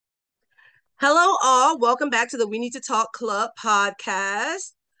Hello, all. Welcome back to the We Need to Talk Club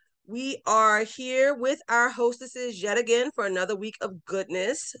podcast. We are here with our hostesses yet again for another week of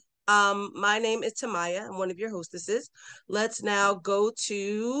goodness. My name is Tamaya. I'm one of your hostesses. Let's now go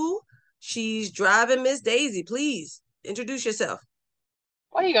to She's Driving Miss Daisy. Please introduce yourself.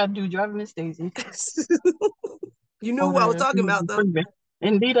 Why you gotta do driving Miss Daisy? You knew who I was Okay, talking about, though.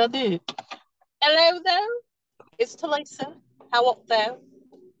 indeed I did. Hello there, it's Talisa. How up there?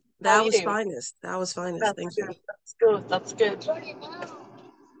 How are That you was doing? finest. That was finest. That's Thank you. good. That's good. That's good.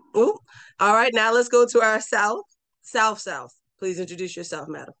 Ooh. All right, now let's go to our South. South. Please introduce yourself,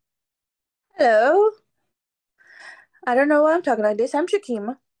 madam. Hello. I don't know why I'm talking like this. I'm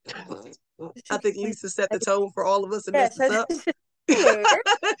Shakima. I think Lisa set the tone for all of us and messed Yes. us up. Hello.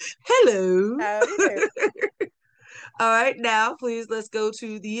 Hello. Howdy there. All right, now please let's go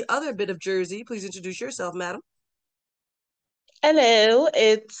to the other bit of Jersey. Please introduce yourself, madam. Hello,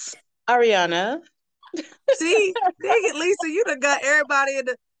 it's Ariana. See, dang it, Lisa, you done got everybody in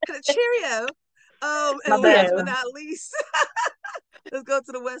the cheerio. My And bad. last but not least, let's go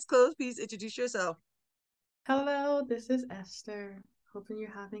to the West Coast. Please introduce yourself. Hello, this is Esther. Hoping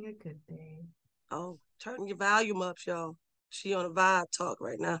you're having a good day. Oh, turn your volume up, y'all. She on a vibe talk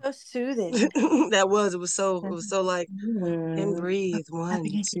right now. So soothing. It was so like and Mhm. breathe. One, Having a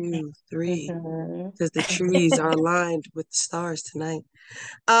good day. 2, 3. Mhm. Because the trees are aligned with the stars tonight.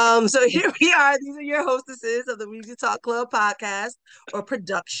 So here we are. These are your hostesses of the We Need to Talk Club podcast or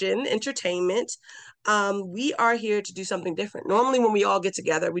production entertainment. We are here to do something different. Normally, when we all get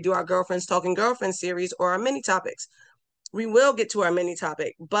together, we do our Girlfriends Talking Girlfriends series or our mini topics. We will get to our mini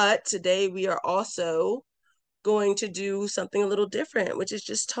topic, but today we are also going to do something a little different, which is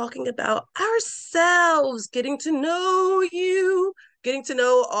just talking about ourselves, getting to know you, getting to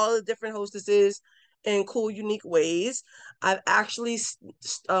know all the different hostesses in cool, unique ways. I've actually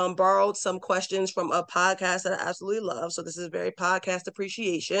borrowed some questions from a podcast that I absolutely love. So this is very podcast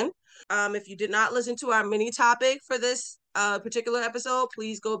appreciation. If you did not listen to our mini topic for this particular episode,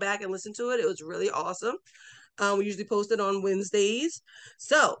 please go back and listen to it. It was really awesome. We usually post it on Wednesdays.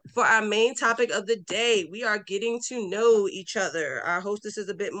 So, for our main topic of the day, we are getting to know each other, our hostesses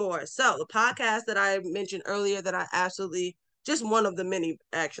a bit more. So, the podcast that I mentioned earlier that I absolutely, just one of the many,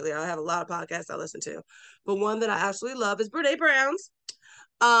 actually, I have a lot of podcasts I listen to, but one that I absolutely love is Brene Brown's.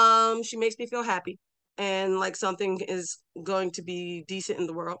 She makes me feel happy and like something is going to be decent in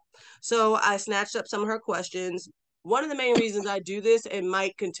the world. So, I snatched up some of her questions. One of the main reasons I do this and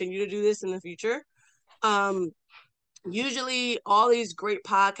might continue to do this in the future usually all these great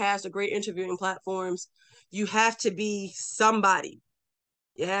podcasts or great interviewing platforms, you have to be somebody.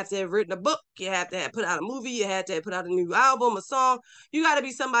 You have to have written a book. You have to have put out a movie. You have to have put out a new album, a song. You got to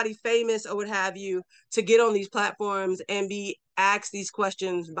be somebody famous or what have you to get on these platforms and be asked these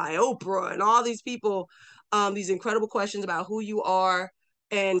questions by Oprah and all these people, these incredible questions about who you are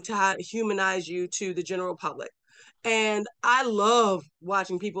and to humanize you to the general public. And I love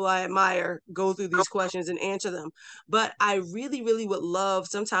watching people I admire go through these questions and answer them. But I really, really would love,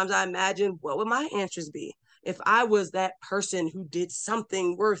 sometimes I imagine, what would my answers be if I was that person who did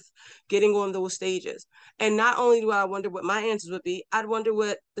something worth getting on those stages? And not only do I wonder what my answers would be, I'd wonder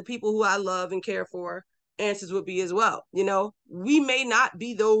what the people who I love and care for answers would be as well. You know, we may not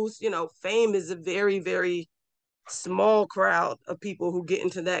be those, fame is a very, very small crowd of people who get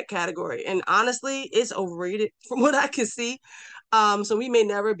into that category. And honestly, it's overrated from what I can see. So we may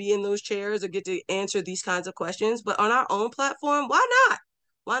never be in those chairs or get to answer these kinds of questions. But on our own platform, why not?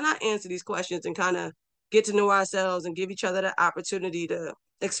 Why not answer these questions and kind of get to know ourselves and give each other the opportunity to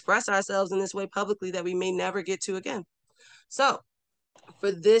express ourselves in this way publicly that we may never get to again? So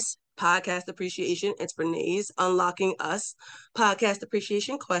for this podcast appreciation, it's Brene's Unlocking Us podcast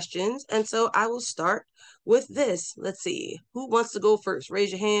appreciation questions. And so I will start with this. Let's see. Who wants to go first?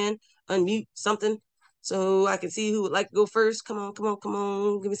 Raise your hand, unmute something so I can see who would like to go first. Come on, come on, come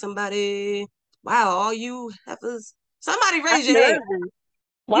on. Give me somebody. Wow, all you heifers. Somebody I'm raise your hand. nervous.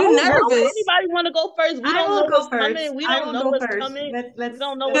 You Why would nervous? anybody want to go first? We I don't know will what's go first. coming. We I don't will know go what's first. coming. Let's We let's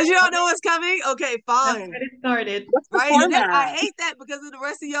don't know Because what's you let's don't know coming. what's coming? Okay, let's fine. get it started. What's the Right? And then I format? hate that because the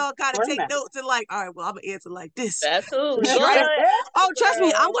rest of y'all kind of take Format. notes and like, all right, well, I'm gonna answer like this. That's cool. Go Right? ahead, Oh, trust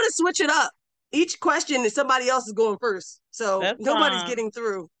me, I'm girl. gonna switch it up. Each question is somebody else is going first, so That's nobody's fine. getting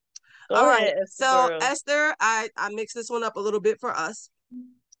through. All Go right. ahead, Esther So girl. Esther, I mixed this one up a little bit for us.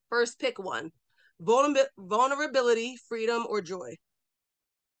 First, pick one: vulnerability, freedom, or joy.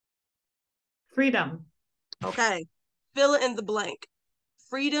 Freedom. Okay. Fill in the blank.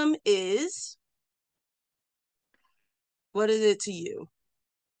 Freedom is, what is it to you?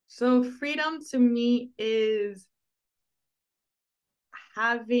 So freedom to me is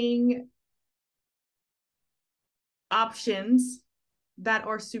having options that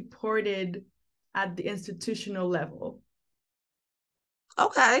are supported at the institutional level.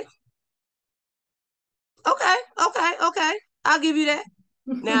 Okay. Okay. I'll give you that.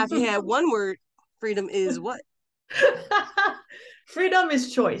 Now, if you had one word, freedom is what? Freedom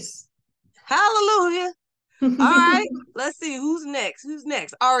is choice. Hallelujah. All right, let's see who's next. Who's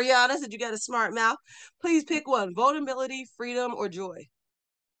next? Ariana said you got a smart mouth. Please pick one: vulnerability, freedom, or joy.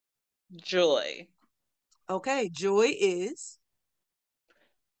 Joy. Okay, joy is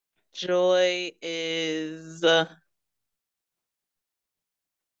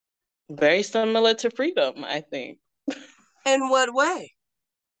very similar to freedom, I think. in what way?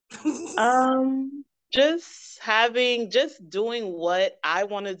 Just doing what I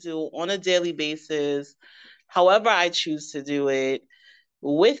want to do on a daily basis, however I choose to do it,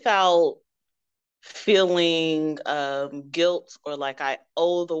 without feeling guilt or like I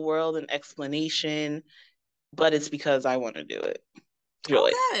owe the world an explanation, but it's because I want to do it.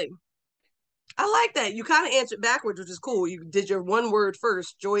 Joy. Okay. I like that. You kind of answered backwards, which is cool. You did your one word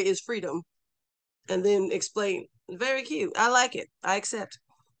first. Joy is freedom. And then explain. Very cute. I like it. I accept.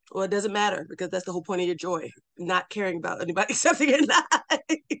 Well, it doesn't matter because that's the whole point of your joy. Not caring about anybody accepting it or not.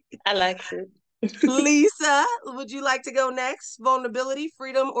 I like it. Lisa, would you like to go next? Vulnerability,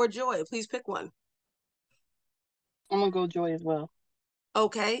 freedom, or joy? Please pick one. I'm gonna go joy as well.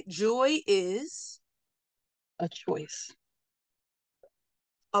 Okay. Joy is A choice.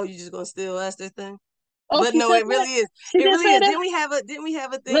 Oh, you just gonna steal Esther thing? Oh, But she no, said it really that? is. She It did really say is. that? Didn't we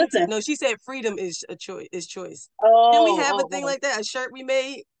have a thing? Listen. No, she said freedom is a choice. Is choice. Oh, Didn't we have a thing like that? A shirt we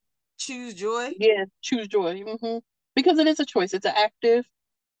made. Choose joy. Yeah, choose joy. Because it is a choice. It's an active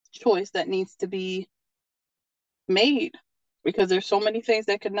choice that needs to be made. Because there's so many things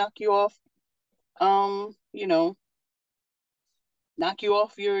that could knock you off. Knock you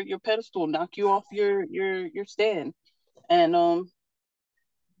off your pedestal, knock you off your stand, and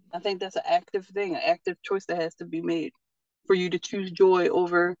I think that's an active thing, an active choice that has to be made for you to choose joy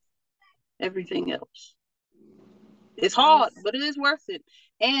over everything else. It's hard, but it is worth it.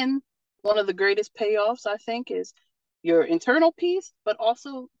 And one of the greatest payoffs, I think, is your internal peace, but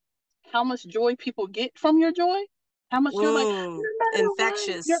also how much joy people get from your joy. How much you're like, no matter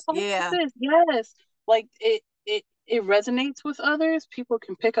infectious. what, you're Yeah. yes. Like it resonates with others. People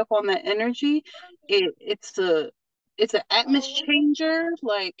can pick up on that energy. It's an atmosphere changer.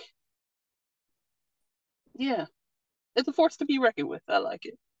 Like, yeah, it's a force to be reckoned with. I like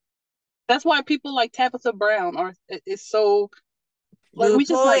it. That's why people like Tabitha Brown is so like Good we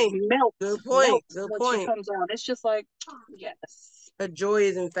just like point. melt. Good point. Melt Good when point. she comes on. It's just like yes. Her joy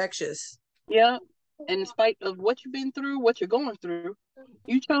is infectious. Yeah. And in spite of what you've been through, what you're going through,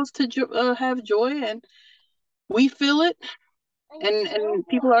 you chose to have joy, and we feel it, and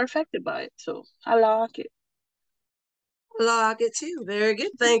people are affected by it. So I like it. I like it too. Very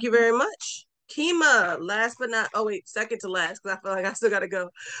good. Thank you very much. Kima, last but not, second to last, because I feel like I still got to go.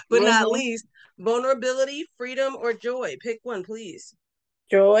 But not least, vulnerability, freedom, or joy. Pick one, please.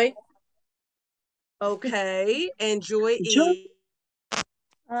 Joy. Okay. And joy is?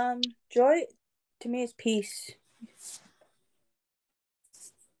 Joy to me is peace.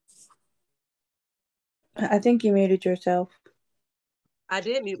 I think you muted yourself. I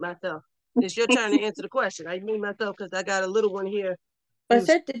did mute myself. It's your turn to answer the question. I muted myself because I got a little one here. I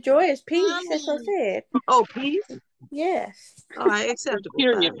said the joy is peace. That's what I said. Oh, peace? Yes. All right, acceptable.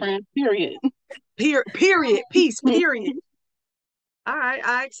 Period, friend. Period. Period. Peace. Period. All right,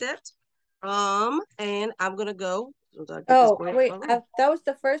 I accept. And I'm gonna go. Oh wait, that was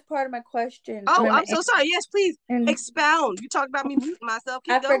the first part of my question. Oh, I'm so sorry. Yes, please expound. You talked about me muting myself.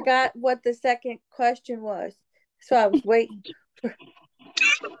 Keep going. Forgot what the second question was, so I was waiting.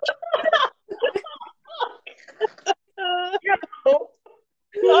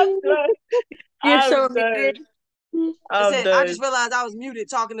 You're so muted. I just realized I was muted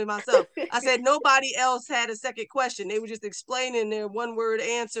talking to myself. I said nobody else had a second question. They were just explaining their one word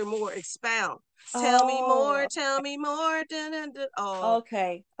answer more. Expound. Tell me more. Tell me more. Dun, dun, dun. Oh,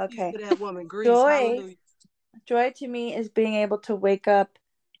 okay. That woman, Grease. Hallelujah. Joy to me is being able to wake up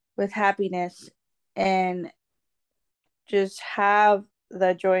with happiness and just have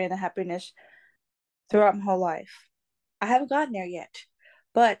the joy and the happiness throughout my whole life. I haven't gotten there yet,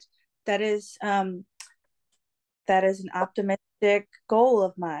 but that is an optimistic goal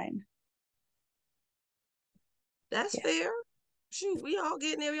of mine. That's fair. Shoot, we all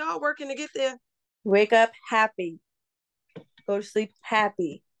getting there. We all working to get there. Wake up happy. Go to sleep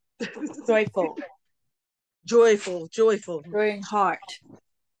happy. Joyful. Joyful. Joy in heart.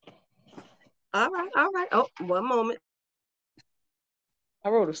 All right. Oh, one moment. I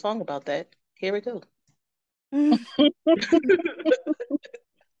wrote a song about that. Here we go. We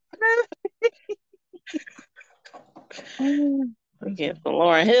get some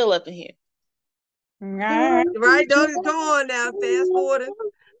Lauryn Hill up in here. Nah. Right? Don't come on now. Fast forwarding.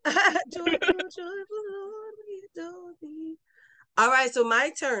 Joyful, joyful Lord, we adore thee. All right, so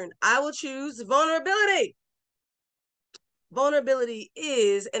my turn. I will choose vulnerability. Vulnerability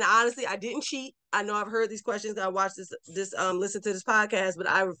is, and honestly, I didn't cheat. I know I've heard these questions. I watched this listen to this podcast, but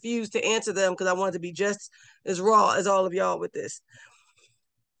I refuse to answer them because I wanted to be just as raw as all of y'all with this.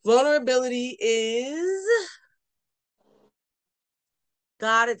 Vulnerability is,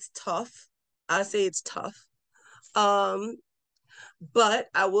 God, it's tough. I say it's tough. But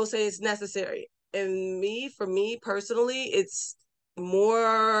I will say it's necessary. And for me personally, it's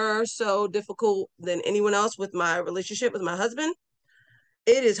more so difficult than anyone else with my relationship with my husband.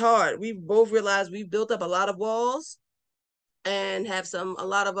 It is hard. We've both realized we've built up a lot of walls and have a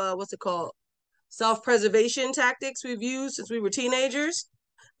lot of what's it called? Self-preservation tactics we've used since we were teenagers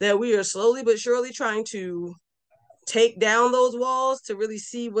that we are slowly but surely trying to take down those walls to really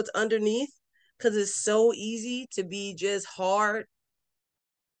see what's underneath, because it's so easy to be just hard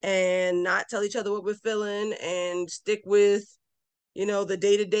and not tell each other what we're feeling and stick with, the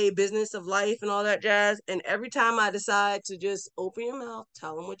day-to-day business of life and all that jazz. And every time I decide to just open your mouth,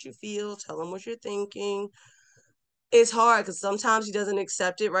 tell him what you feel, tell him what you're thinking, it's hard because sometimes he doesn't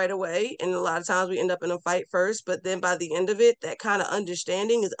accept it right away. And a lot of times we end up in a fight first, but then by the end of it, that kind of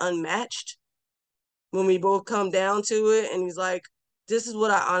understanding is unmatched when we both come down to it. And he's like, this is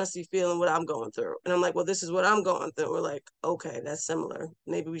what I honestly feel and what I'm going through. And I'm like, well, this is what I'm going through. We're like, okay, that's similar.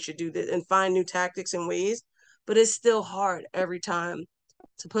 Maybe we should do this and find new tactics and ways. But it's still hard every time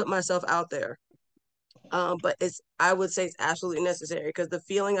to put myself out there. But I would say it's absolutely necessary, because the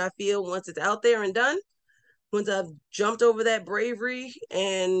feeling I feel once it's out there and done, once I've jumped over that bravery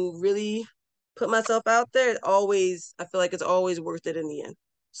and really put myself out there, I feel like it's always worth it in the end.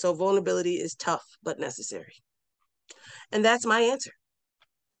 So vulnerability is tough, but necessary. And that's my answer.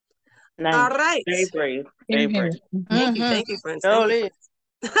 Nice. All right. Very brave. Very brave. Thank you, friends. I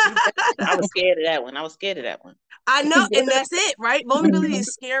was scared of that one. I know, and that's it, right? Vulnerability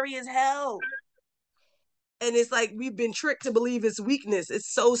is scary as hell. And it's like we've been tricked to believe it's weakness.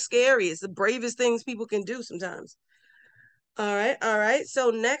 It's so scary. It's the bravest things people can do sometimes. All right. So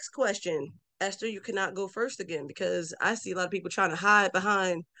next question. Esther, you cannot go first again, because I see a lot of people trying to hide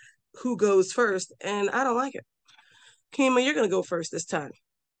behind who goes first, and I don't like it. Kima, you're going to go first this time.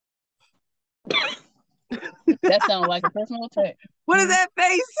 That sounds like a personal attack. What is that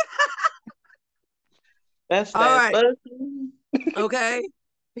face? That's all right. Right. Okay.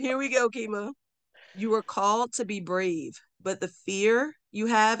 Here we go, Kima. You are called to be brave, but the fear you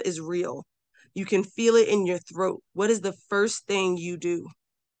have is real. You can feel it in your throat. What is the first thing you do?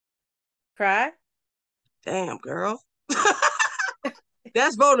 Cry. Damn, girl.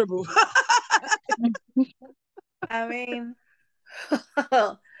 That's vulnerable. I mean,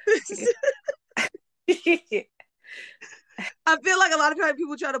 I feel like a lot of times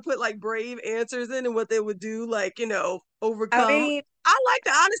people try to put like brave answers in and what they would do, like, overcome. I like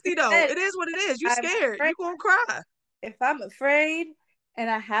the honesty though. It is what it is. You're scared. You're gonna cry. If I'm afraid and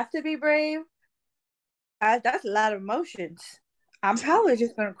I have to be brave, that's a lot of emotions. I'm probably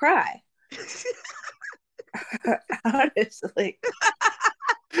just gonna cry. Honestly.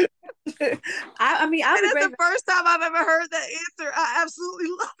 I mean, that's the first time I've ever heard that answer. I absolutely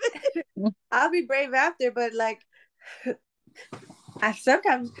love it. I'll be brave after, but like,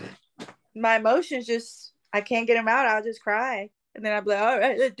 sometimes my emotions I can't get them out. I'll just cry, and then I'll be like, all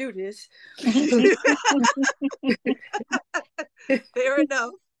right, let's do this. Fair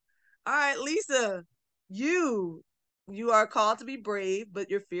enough. All right, Lisa, you are called to be brave, but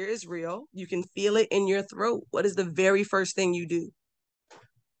your fear is real. You can feel it in your throat. What is the very first thing you do?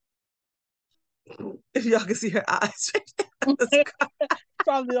 If y'all can see her eyes.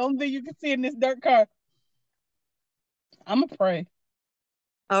 Probably the only thing you can see in this dark car. I'm gonna pray.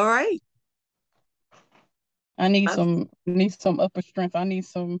 All right. I need some upper strength. I need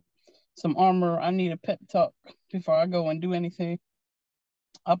some armor. I need a pep talk before I go and do anything.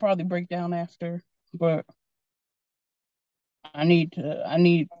 I'll probably break down after, but I need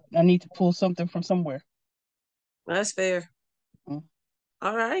to pull something from somewhere. That's fair.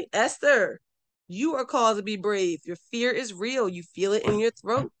 All right, Esther, you are called to be brave. Your fear is real. You feel it in your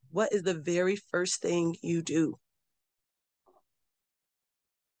throat. What is the very first thing you do?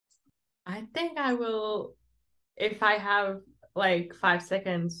 I think I will, if I have like 5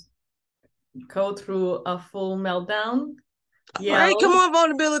 seconds, go through a full meltdown. Yeah. All right, come on,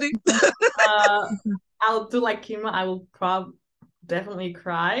 vulnerability. I'll do like Kima. I will definitely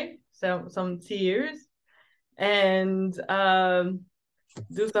cry, some tears, and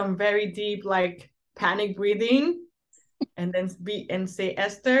do some very deep like panic breathing, and then say,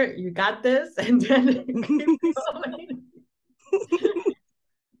 Esther, you got this, and then keep going.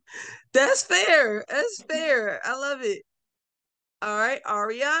 That's fair. That's fair. I love it. All right,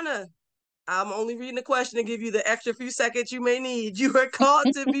 Ariana. I'm only reading the question to give you the extra few seconds you may need. You are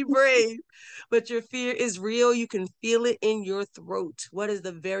called to be brave, but your fear is real. You can feel it in your throat. What is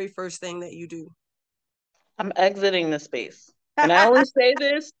the very first thing that you do? I'm exiting the space. And I only say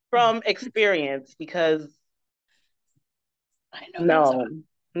this from experience because I know.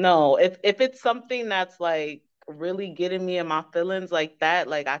 no. If it's something that's like really getting me in my feelings like that,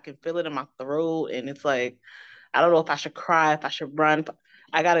 like I can feel it in my throat, and it's like I don't know if I should cry, if I should run.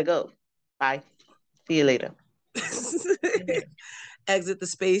 I gotta go. Bye. See you later. Exit the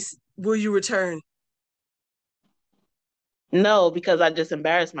space. Will you return? No, because I just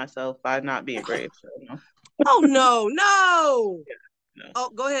embarrassed myself by not being brave. So, no. Oh no, no. No. Oh,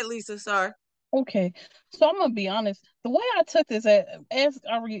 go ahead, Lisa. Sorry. Okay, so I'm gonna be honest. The way I took this, as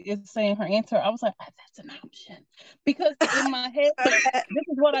Ari is saying her answer, I was like, "That's an option," because in my head, this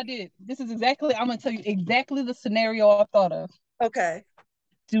is what I did. This is exactly. I'm gonna tell you exactly the scenario I thought of. Okay.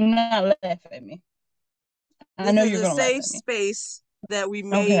 Do not laugh at me. I know This you're is a gonna laugh safe at me. space that we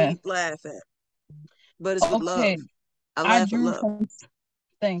may Okay. laugh at, but it's with love. Okay. I I laugh with drew love. from.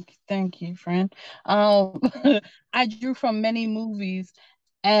 Thank you, friend. I drew from many movies,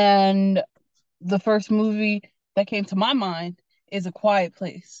 and the first movie that came to my mind is A Quiet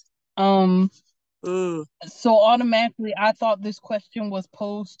Place. So automatically I thought this question was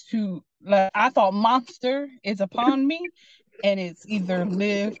posed to, like, I thought monster is upon me and it's either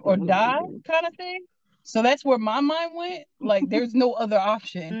live or die kind of thing. So that's where my mind went. Like, there's no other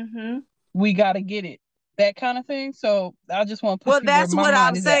option. We got to get it. That kind of thing. So I just want to put Well, you where that's my what I'm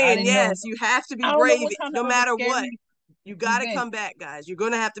mind is at. I saying. didn't know. Yes, you have to be I don't know brave what kind no of matter other what. scary You got to event. come back, guys. You're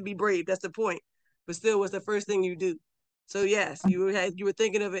going to have to be brave. That's the point. But still, what's the first thing you do? So yes, you were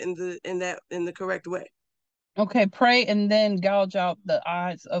thinking of it in the correct way. Okay, pray and then gouge out the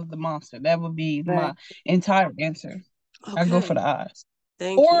eyes of the monster. That would be my entire answer. I go for the eyes.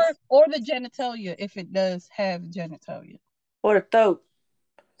 Thank you. Or the genitalia if it does have genitalia. Or the throat.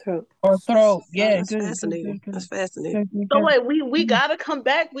 Or throat. Yeah, That's fascinating. good. That's fascinating. So wait, we gotta come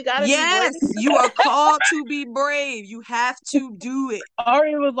back. We gotta be Yes, brave. you are called to be brave. You have to do it.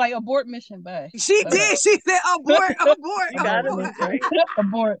 Ari was like, abort mission, bye. She did. She said, abort. You gotta be brave.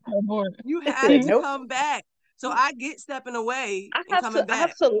 abort. You have to come back. So I get stepping away and coming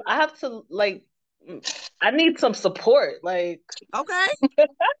back. I have to like I need some support. Like, okay.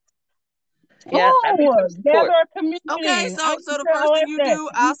 Yeah, gather a community. Okay, so the first thing you do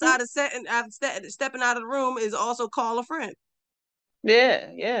outside of stepping out of the room is also call a friend.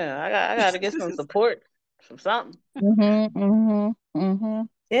 Yeah. I gotta get some support from something.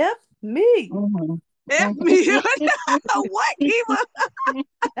 Yep, me. Yep, me. What, Kiva?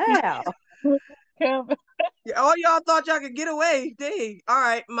 Yeah. All y'all thought y'all could get away. Dang. All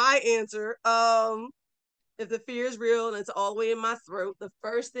right, my answer. If the fear is real and it's all the way in my throat, the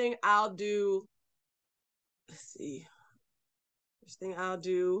first thing I'll do. Let's see. First thing I'll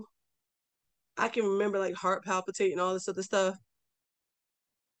do. I can remember like heart palpitating, all this other stuff.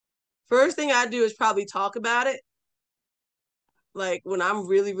 First thing I do is probably talk about it. Like when I'm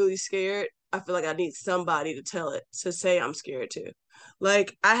really, really scared, I feel like I need somebody to tell it, to say I'm scared too.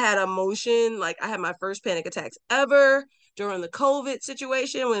 Like I had emotion, like I had my first panic attacks ever during the COVID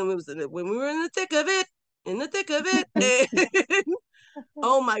situation when we were in the thick of it. And,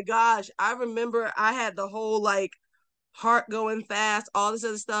 oh my gosh, I remember I had the whole like heart going fast, all this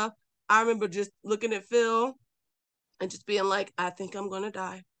other stuff. I remember just looking at Phil and just being like, I think I'm gonna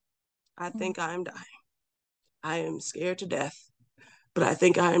die. I think I am dying. I am scared to death, but I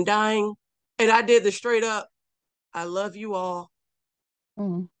think I am dying. And I did the straight up, I love you all.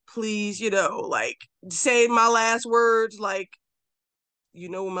 Please, like saying my last words, like,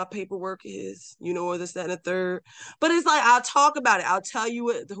 where my paperwork is, where this, that, and the third. But it's like, I'll talk about it. I'll tell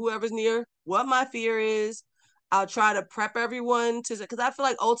you whoever's near what my fear is. I'll try to prep everyone to, because I feel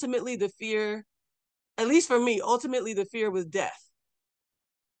like ultimately the fear, at least for me, ultimately the fear was death.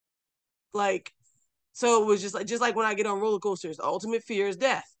 Like, so it was just like when I get on roller coasters, the ultimate fear is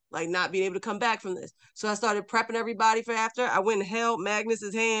death, like not being able to come back from this. So I started prepping everybody for after. I went and held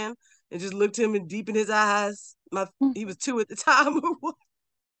Magnus's hand and just looked him in deep in his eyes. He was 2 at the time.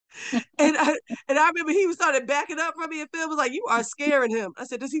 and I remember he started backing up from me, and Phil was like, "You are scaring him." I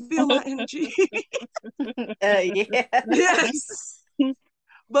said, "Does he feel my energy?" Yeah. Yes.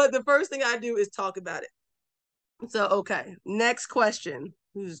 But the first thing I do is talk about it. So, okay. Next question.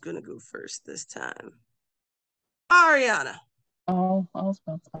 Who's going to go first this time? Ariana. Oh, I was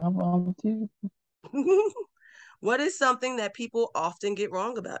about to volunteer. What is something that people often get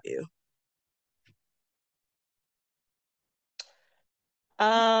wrong about you?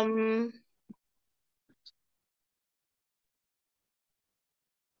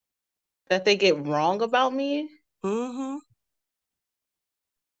 That they get wrong about me? Mm-hmm.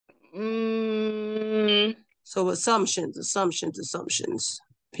 Mm, So assumptions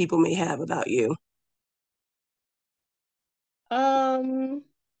people may have about you.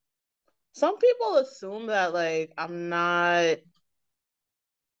 some people assume that like I'm not,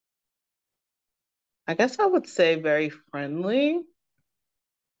 I guess I would say very friendly,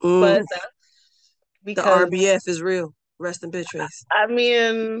 but that's The because RBF is real. Rest in bitch face. I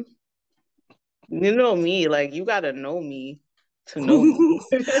mean, you know me, like you gotta know me to know me.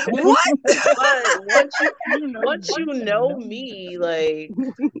 What? But once you know me, like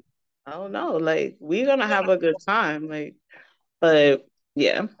I don't know, like we're gonna have a good time. Like, but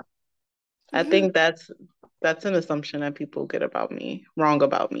yeah, I think that's an assumption that people get about me, wrong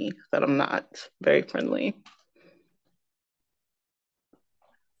about me, that I'm not very friendly.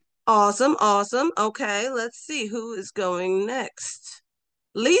 Awesome, awesome. Okay, let's see who is going next.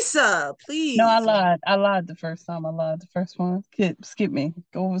 Lisa, please. No, I lied. I lied the first time. I lied the first one. Skip me.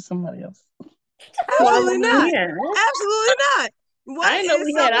 Go with somebody else. Absolutely not. Yeah. Absolutely not. What I know is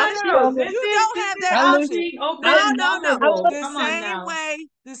we had something options. you don't have that option? Open No, and no, no. vulnerable. The Come on now.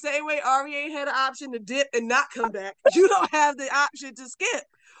 same way Ari had an option to dip and not come back. You don't have the option to skip.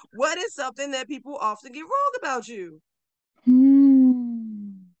 What is something that people often get wrong about you?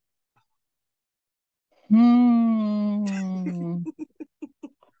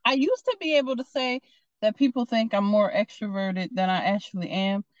 I used to be able to say that people think I'm more extroverted than I actually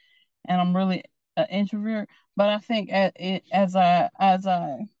am, and I'm really an introvert. But I think as I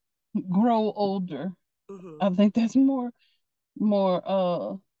grow older, I think that's more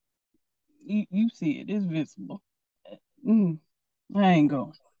you see it, it's visible. I ain't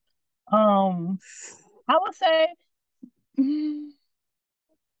going. I would say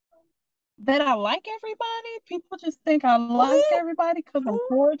that I like everybody. People just think I like everybody because I'm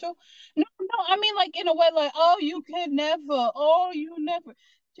cordial. No, I mean like in a way like, oh, you could never, oh, you never.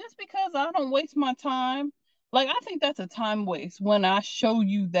 Just because I don't waste my time. Like I think that's a time waste when I show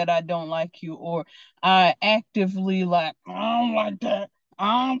you that I don't like you or I actively like, I don't like that.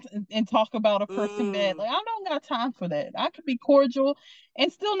 And talk about a person bad. Like I don't got time for that. I could be cordial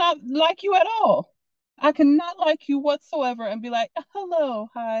and still not like you at all. I cannot like you whatsoever and be like, hello,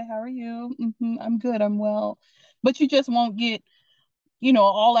 hi, how are you? I'm good, I'm well. But you just won't get,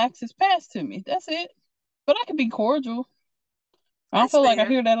 all access pass to me. That's it. But I can be cordial. I feel like I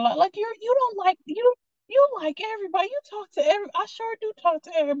hear that a lot. Like you don't like you like everybody. You talk to I sure do talk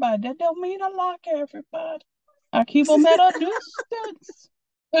to everybody. That don't mean I like everybody. I keep them at a distance.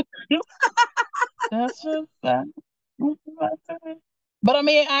 That's just that. But I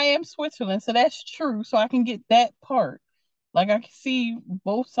mean, I am Switzerland, so that's true. So I can get that part. Like I can see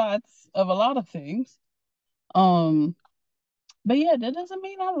both sides of a lot of things. But yeah, that doesn't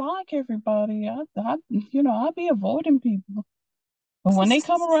mean I like everybody. I'll be avoiding people. But when they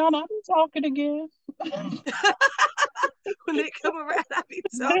come around, I'll be talking again. When they come around, I'll be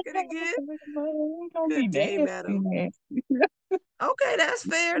talking again. Good day, madam. Okay, that's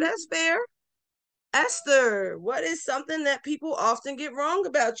fair. That's fair. Esther, what is something that people often get wrong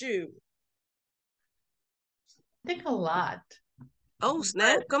about you? I think a lot. Oh,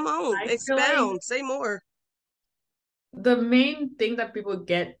 snap. Come on. Expound. Say more. The main thing that people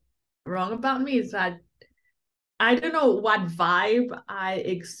get wrong about me is that I don't know what vibe I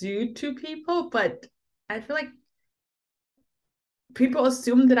exude to people, but I feel like people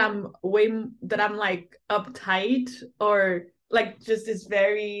assume that I'm like uptight or like just this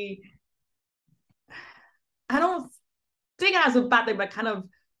very, I don't think it has a bad thing, but kind of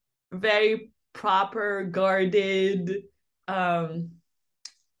very proper, guarded, a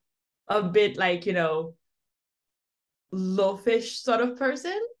bit like, loafish sort of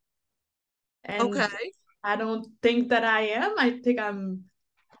person. And okay. I don't think that I am. I think I'm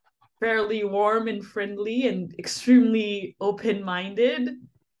fairly warm and friendly and extremely open-minded.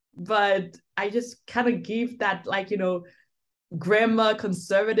 But I just kind of give that, like, grandma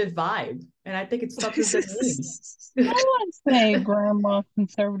conservative vibe. And I think it's touches the name. I wouldn't say grandma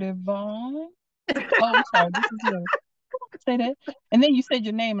conservative vibe. Oh, sorry. This is you. Say that. And then you said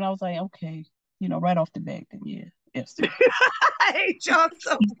your name, and I was like, okay, right off the bat, then yeah. Yes. I hate y'all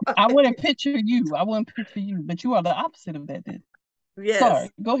so much. I wouldn't picture you, but you are the opposite of that. Then. Yes. Sorry,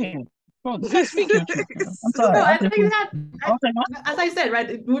 go ahead. Bro, speak your truth, girl. I'm sorry. No, I think that, I'll say no. as I said,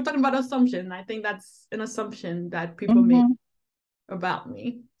 right, we were talking about assumption. I think that's an assumption that people make about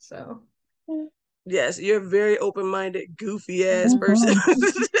me. So Yes, you're a very open-minded, goofy ass person.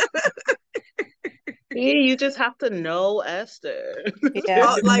 Yeah, you just have to know Esther.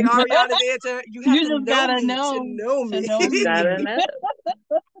 Yeah. Oh, like Ariana's answer, you have You to just know gotta me know to know to me. know me. Gotta know.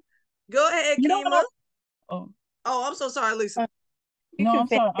 Go ahead, You know Kima. what? Oh, Oh, I'm so sorry, Lisa. You no, can I'm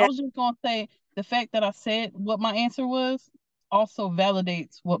finish sorry. I that. was just gonna say the fact that I said what my answer was also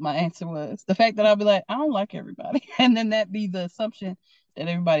validates what my answer was. The fact that I'll be like, I don't like everybody, and then that be the assumption that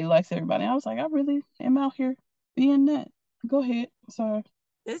everybody likes everybody. I was like, I really am out here being that. Go ahead. Sorry.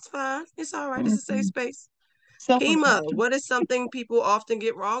 It's fine. It's all right. It's a safe space. Kima, Self-reflection. what is something people often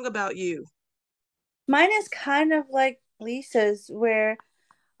get wrong about you? Mine is kind of like Lisa's, where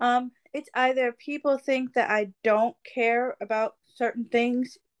it's either people think that I don't care about certain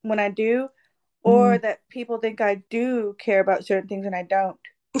things when I do, or that people think I do care about certain things and I don't.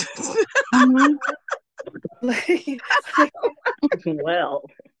 Mhm. Like, Well,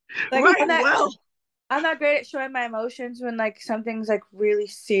 like Right. Well, I'm not great at showing my emotions when like something's like really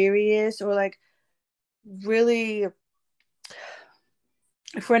serious or like really,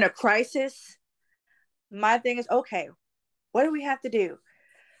 if we're in a crisis. My thing is, okay, what do we have to do?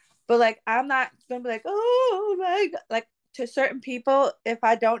 But like, I'm not gonna be like, oh my God. Like, to certain people, if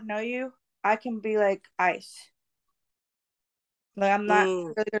I don't know you, I can be like ice. Like, I'm not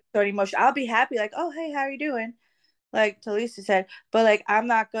really gonna show emotion. I'll be happy, like, oh hey, how are you doing? Like Talisa said, but like, I'm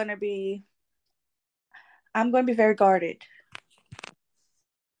gonna be very guarded.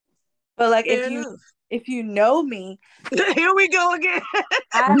 But like, fair enough. if you know me, Here we go again.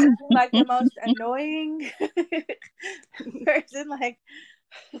 I'm like the most annoying person.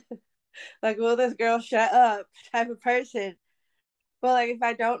 Like, will this girl shut up type of person. But like, if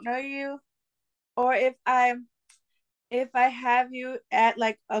I don't know you, or if I have you at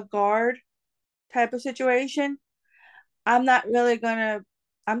like a guard type of situation, I'm not really gonna.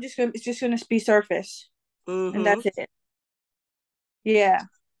 It's just gonna be surface, and that's it. Yeah.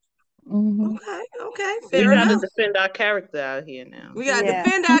 Mhm. Okay, we fair gotta enough. defend our character out here now. We gotta Yeah.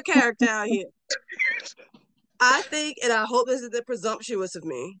 defend our character out here. I think, and I hope this isn't presumptuous of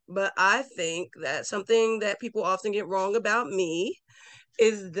me, but I think that something that people often get wrong about me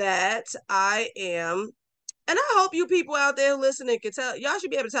is that I am, and I hope you people out there listening can tell, y'all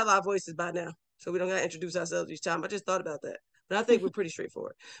should be able to tell our voices by now. So we don't gotta introduce ourselves each time. I just thought about that. But I think we're pretty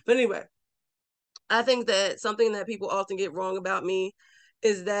straightforward. But anyway, I think that something that people often get wrong about me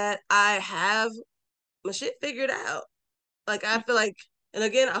is that I have my shit figured out. Like, I feel like, and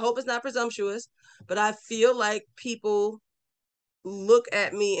again, I hope it's not presumptuous, but I feel like people look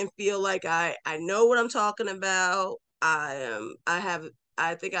at me and feel like I know what I'm talking about. I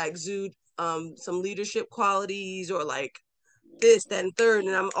think I exude some leadership qualities, or like this, that, and third.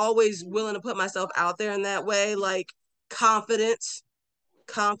 And I'm always willing to put myself out there in that way, like confidence,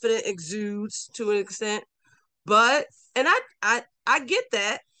 confident exudes to an extent. But and I get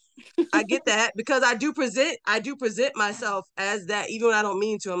that. I get that because I do present myself as that, even when I don't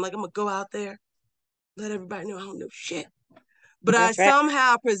mean to. I'm like, I'm gonna go out there, let everybody know I don't know shit. But I That's right.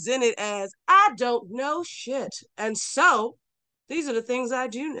 somehow present it as I don't know shit. And so these are the things I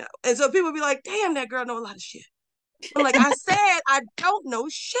do know. And so people be like, damn, that girl know a lot of shit. I'm like, I said I don't know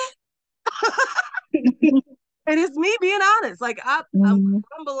shit. And it's me being honest. Like, I'm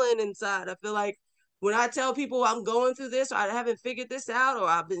crumbling inside. I feel like when I tell people I'm going through this, or I haven't figured this out, or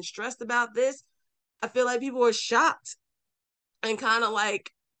I've been stressed about this, I feel like people are shocked and kind of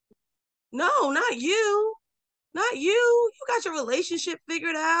like, no, not you. Not you. You got your relationship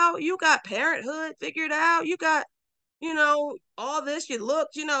figured out. You got parenthood figured out. You got, all this. You look,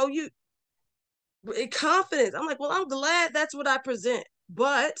 you confidence. I'm like, well, I'm glad that's what I present.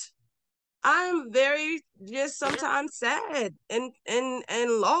 But I'm very just sometimes sad and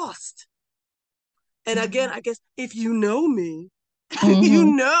lost. And again, I guess if you know me,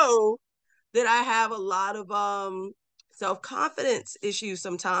 you know that I have a lot of self-confidence issues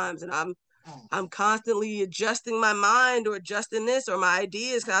sometimes, and I'm constantly adjusting my mind or adjusting this or my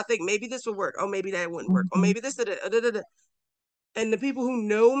ideas because I think maybe this will work, or maybe that wouldn't work, or maybe this. And the people who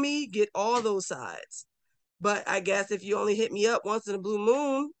know me get all those sides. But I guess if you only hit me up once in a blue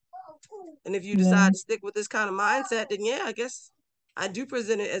moon, and if you decide to stick with this kind of mindset, then yeah, I guess I do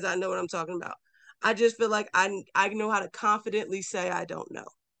present it as I know what I'm talking about. I just feel like I know how to confidently say I don't know.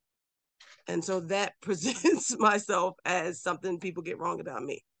 And so that presents myself as something people get wrong about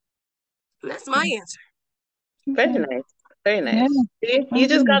me. And that's my answer. Very nice. Very nice. You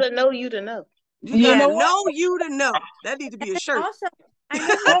just gotta know you to know. You You gotta know know you to know. That needs to be a shirt. Also, I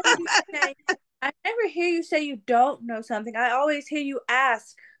never hear you say, I never hear you say you don't know something. I always hear you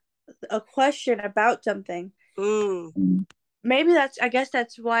ask a question about something. Maybe I guess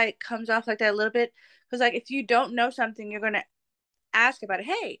that's why it comes off like that a little bit. Because like if you don't know something, you're gonna ask about it.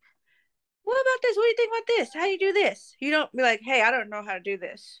 Hey, what about this? What do you think about this? How do you do this? You don't be like, hey, I don't know how to do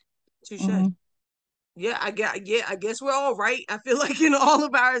this. Touche. Yeah, I guess we're all right. I feel like in all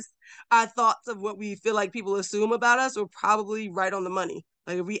of our thoughts of what we feel like people assume about us, we're probably right on the money.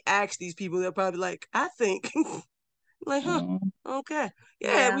 Like if we ask these people, they're probably like, I think. Like, huh, okay.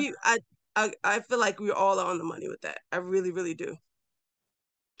 Yeah, I feel like we all are on the money with that. I really, really do.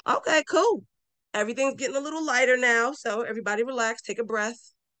 Okay, cool. Everything's getting a little lighter now, so everybody relax, take a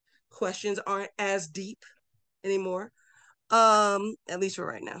breath. Questions aren't as deep anymore. At least for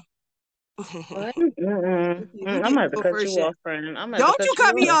right now. What? I'm gonna have to cut you off, friend. Don't you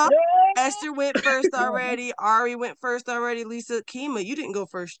cut me off. Esther went first already. Ari went first already. Lisa, Kima, you didn't go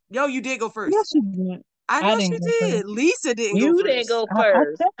first. Yo, you did go first. Yes, you did. I know she did. Lisa didn't go first. You didn't go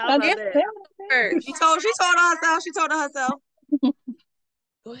first. How about that? First. She told herself. She told herself.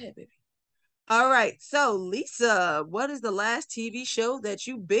 Go ahead, baby. All right. So, Lisa, what is the last TV show that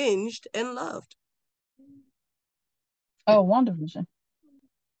you binged and loved? Oh, WandaVision.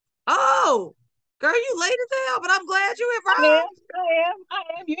 Oh, girl, you late as hell, but I'm glad you went I right.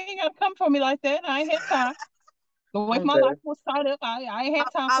 am. You ain't gotta come for me like that. I ain't had time. The way my life was tied up, I ain't had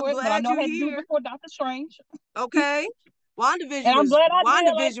time for it. But I know I had to do it before Doctor Strange. Okay. WandaVision and I'm glad I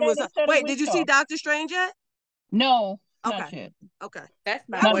WandaVision did was like wait, did you see Doctor Strange yet? No, okay. Not yet. Okay. That's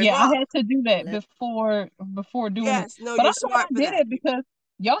my I had to do that before doing it. No, but you're I'm smart glad I for did it because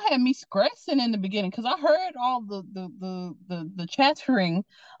y'all had me stressing in the beginning because I heard all the chattering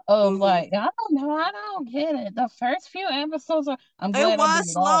of like, I don't get it. The first few episodes I'm glad it was I did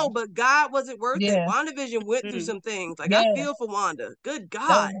it slow, all. but God, was it worth it? WandaVision went through some things. Like I feel for Wanda. Good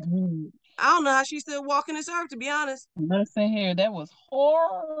God. I don't know how she's still walking this earth, to be honest. Listen here, that was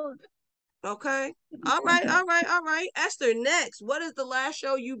hard. Okay. All right. Esther, next. What is the last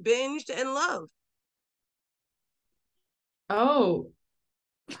show you binged and loved? Oh.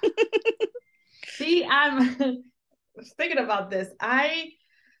 See, I'm thinking about this.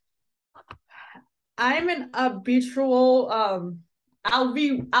 I'm an habitual I'll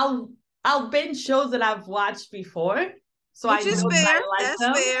binge shows that I've watched before. So which is fair. That's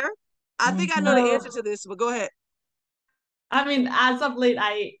fair. I think I know the answer to this, but go ahead. I mean, as of late,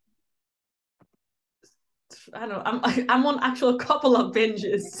 I don't know. I'm on actual couple of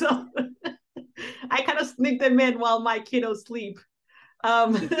binges, so I kind of sneak them in while my kiddos sleep.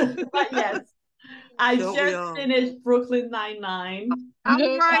 But yes, I just finished Brooklyn Nine-Nine.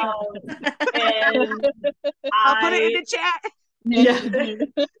 I'm right. And I'll put it in the chat. Yeah.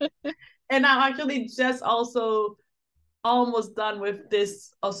 And I'm actually just also almost done with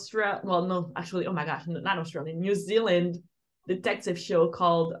this New Zealand detective show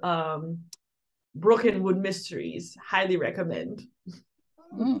called Brokenwood Mysteries. Highly recommend.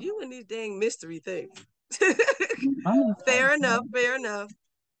 You and these dang mystery things. Fair enough.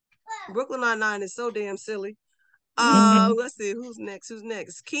 Brooklyn Nine-Nine is so damn silly. Let's see, who's next?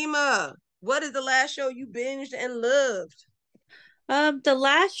 Kima, what is the last show you binged and loved? The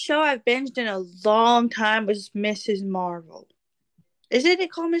last show I've binged in a long time was Mrs. Marvel. Isn't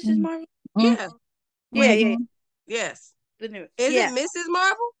it called Mrs. Marvel? Yeah. Yeah. Yes. The new. Is it Mrs.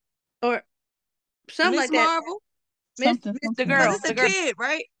 Marvel? Or something like that. Marvel? Miss the girl. It's a kid,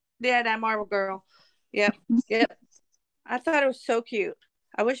 right? Yeah, that Marvel girl. Yep. I thought it was so cute.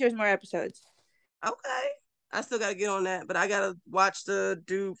 I wish there was more episodes. Okay. I still gotta get on that, but I gotta watch the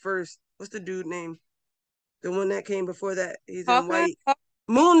dude first. What's the dude name? The one that came before that. He's in white.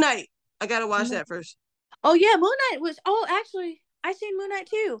 Moon Knight. I gotta watch that first. Oh yeah, Moon Knight was. Oh, actually, I seen Moon Knight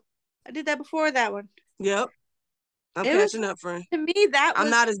too. I did that before that one. Yep. I'm catching up, friend. To me, I'm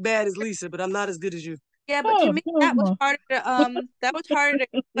not as bad as Lisa, but I'm not as good as you. Yeah, but to me, that was harder to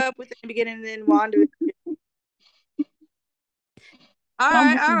keep up with in the beginning than Wanda. All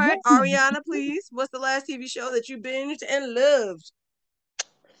right. Ariana, please. What's the last TV show that you binged and loved?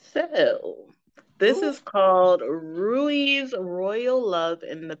 So, this is called Rui's Royal Love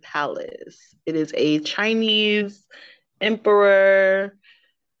in the Palace. It is a Chinese emperor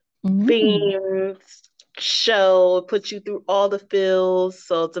themed show. It puts you through all the feels.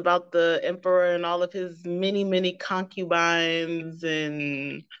 So it's about the emperor and all of his many concubines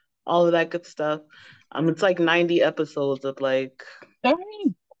and all of that good stuff. It's like 90 episodes of like.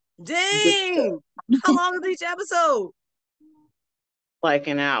 Dang! How long is each episode? Like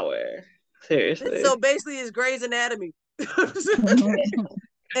an hour. Seriously. So basically, it's Grey's Anatomy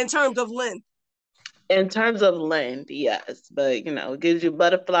in terms of length. In terms of length, yes, but it gives you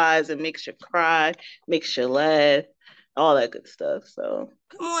butterflies, it makes you cry, makes you laugh, all that good stuff. So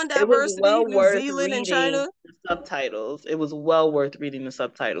Come on, it was diversity. well New worth Zealand and reading China. the subtitles. It was well worth reading the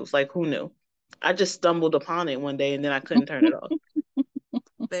subtitles. Like, who knew? I just stumbled upon it one day and then I couldn't turn it off.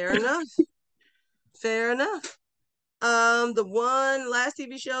 Fair enough. Fair enough. The one last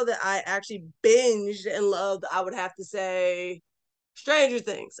TV show that I actually binged and loved, I would have to say Stranger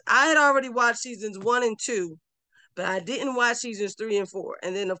Things. I had already watched seasons 1 and 2, but I didn't watch seasons 3 and 4.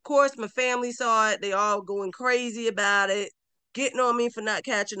 And then, of course, my family saw it. They all going crazy about it, getting on me for not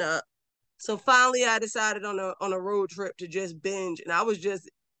catching up. So finally, I decided on a road trip to just binge, and I was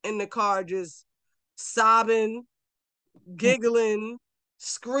just in the car, just sobbing, giggling,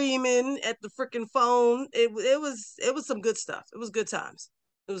 screaming at the freaking phone. It was some good stuff. It was good times.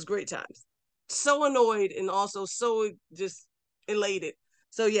 It was great times. So annoyed and also so just elated.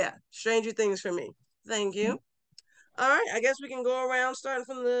 So yeah, Stranger Things for me. Thank you. All right, I guess we can go around starting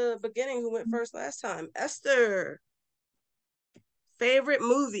from the beginning. Who went first last time? Esther. Favorite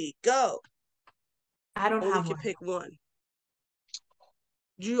movie? Go. I don't Only have can one. pick one.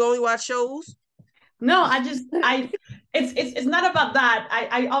 Do you only watch shows? No, it's not about that.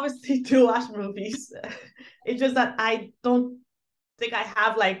 I obviously do watch movies. It's just that I don't think I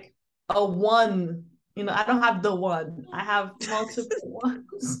have like a one. I don't have the one. I have multiple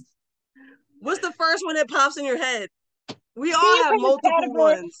ones. What's the first one that pops in your head? We all have multiple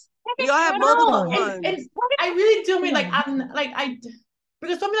ones. We all have multiple ones. And I really do mean like I'm like I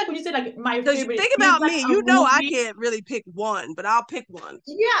because something like when you say like my favorite. Think about like me. movie. I can't really pick one, but I'll pick one.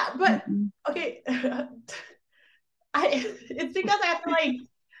 Yeah, but okay. It's because I feel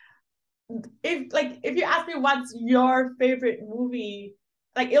like if you ask me what's your favorite movie,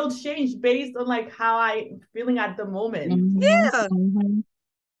 like it'll change based on like how I'm feeling at the moment. Yeah.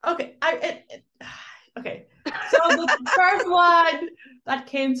 Okay. Okay. So the first one that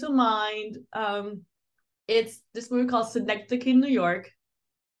came to mind, it's this movie called Synecdoche in New York.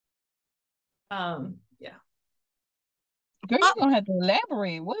 Yeah. Girl, you're gonna have to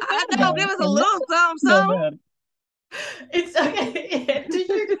elaborate. What's that I know, give us a little something. It's okay.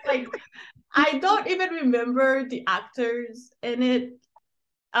 Like I don't even remember the actors in it.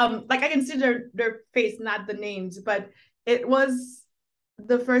 Like I can see their face, not the names, but it was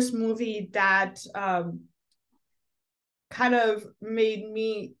the first movie that kind of made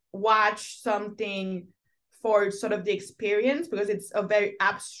me watch something for sort of the experience, because it's a very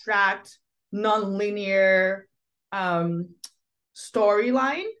abstract, non-linear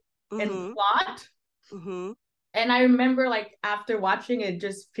storyline and plot. And I remember like after watching it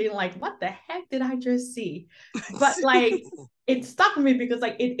just feeling like, what the heck did I just see? But like it stuck with me because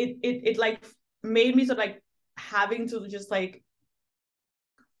like it like made me sort of like having to just like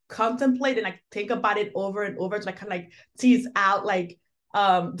contemplate and like think about it over and over to like kind of like tease out like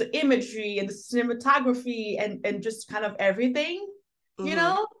the imagery and the cinematography and just kind of everything,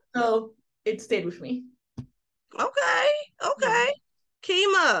 so it stayed with me. Okay.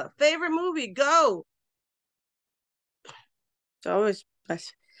 Kima, favorite movie? Go. It's always my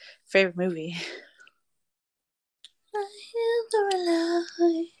favorite movie.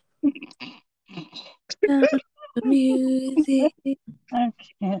 The music. I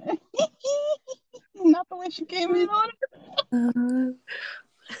can't. Not the way she came in on it.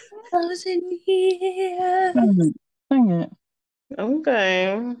 I was in here. Sing it.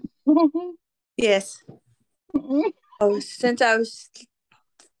 Okay. Yes. Oh, since I was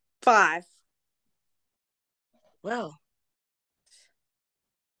 5. Well.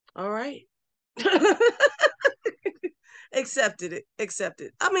 All right. Accepted.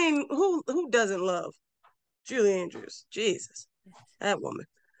 I mean, who doesn't love Julie Andrews? Jesus, that woman.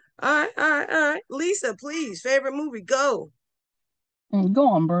 All right. Lisa, please, favorite movie? Go. Go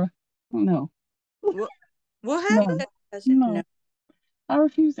on, bro. No. What happened? No. I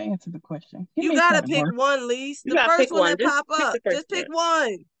refuse to answer the question. You gotta pick one, Lisa. The first one that pop up. Just pick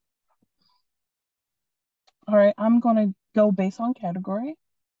one. All right, I'm gonna go based on category.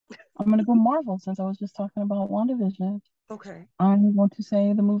 I'm gonna go Marvel since I was just talking about WandaVision. Okay. I'm going to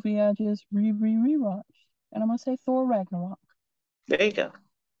say the movie I just rewatched, and I'm gonna say Thor Ragnarok. There you go.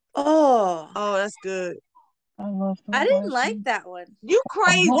 Oh, that's good. I love Thor. I didn't like that one. You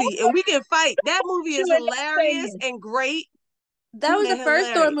crazy, and we can fight. That movie is hilarious and great. That was the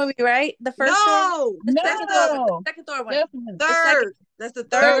first Thor movie, right? The first Thor? The second Thor one. Third. That's the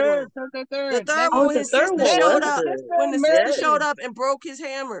third one. The third one when his sister showed up. When the sister showed up and broke his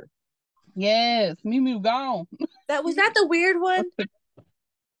hammer. Yes, Miu gone. Was that the weird one?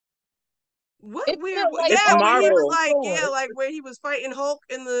 What weird? Like, when he was like, like where he was fighting Hulk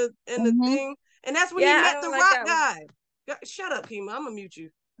in the thing, And that's when he met the rock guy. Shut up, Kima. I'm gonna mute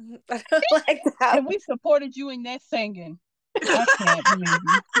you. I don't like that. And we supported you in that singing. I can't believe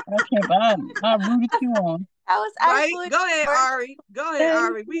you. I can't, but I rooted you on. I was right. Go ahead, Ari. Go ahead,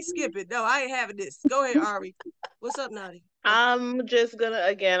 Ari. We skip it. No, I ain't having this. Go ahead, Ari. What's up, Nadi? I'm just gonna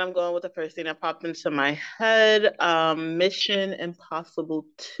I'm going with the first thing that popped into my head. Mission Impossible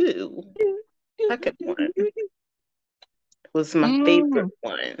 2. Second one was my favorite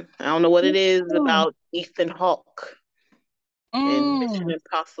one. I don't know what it is about Ethan Hawke in Mission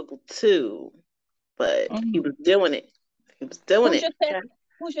Impossible 2, but he was doing it. He was doing it.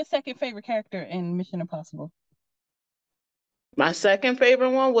 Who's your second favorite character in Mission Impossible? My second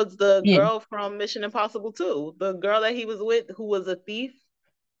favorite one was the girl from Mission Impossible 2. The girl that he was with who was a thief.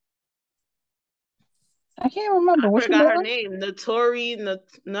 I can't remember. I forgot her name. Notori,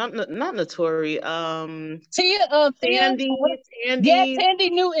 not Notori. Sandy. Yes, Sandy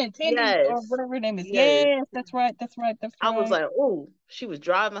Newton. Sandy, or whatever her name is. Yes, that's right. I was like, oh, she was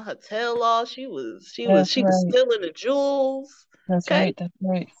driving her tail off. She was stealing the jewels. That's right.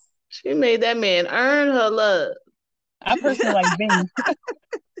 She made that man earn her love. I personally like Ving.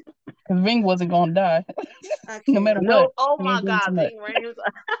 Because Ving wasn't going to die. No matter what. Oh my God. Ving Rhames.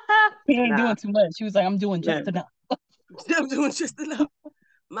 He ain't doing too much. She was like, I'm doing just enough. I'm doing just enough.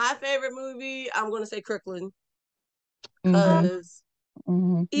 My favorite movie, I'm going to say Crooklyn. Because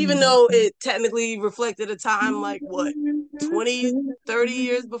even though it technically reflected a time like, what, 20, 30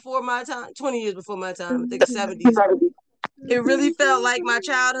 years before my time? 20 years before my time. I think 70s. It really felt like my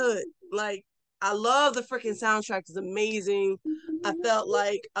childhood. Like, I love the freaking soundtrack. It's amazing. I felt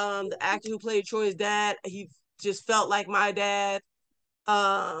like the actor who played Troy's dad, he just felt like my dad.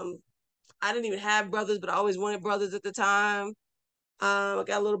 I didn't even have brothers, but I always wanted brothers at the time. I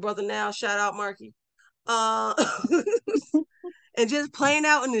got a little brother now. Shout out, Marky. And just playing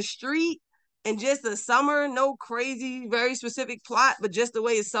out in the street and just the summer, no crazy, very specific plot, but just the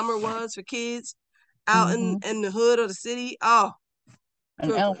way the summer was for kids out in the hood or the city. Oh,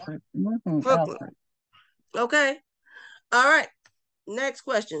 and Alfred. Brooklyn. Alfred. Okay. All right. Next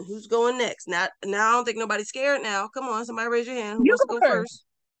question. Who's going next? Now I don't think nobody's scared now. Come on, somebody raise your hand. Who wants to go first?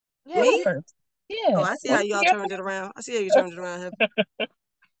 Yeah, me? First. Yeah. Oh, I see how y'all turned it around. I see how you turned it around.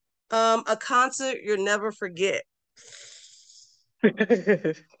 A concert you'll never forget.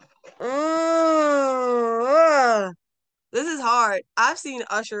 This is hard. I've seen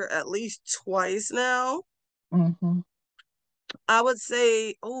Usher at least twice now. I would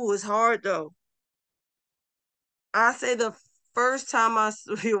say, it's hard though. I say the first time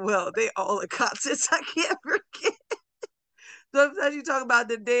they all at concerts I can't forget. Sometimes you talk about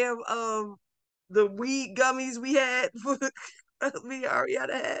the damn the weed gummies we had for me and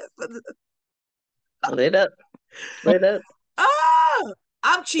Ariana had for the Lit up.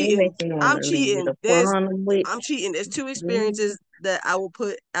 I'm cheating. I'm cheating. There's two experiences that I will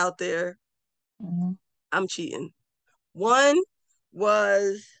put out there. I'm cheating. One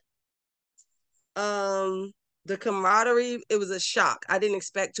was the camaraderie. It was a shock. I didn't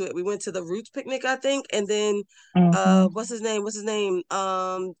expect to it. We went to the Roots picnic, I think, and then what's his name who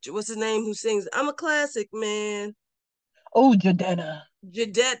sings I'm a Classic Man? Oh, Jadena.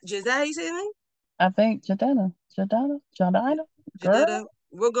 Is that how you say his name? I think Jadena.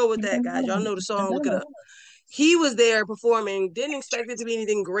 We'll go with that, guys. Y'all know the song. Look it up. He was there performing. Didn't expect it to be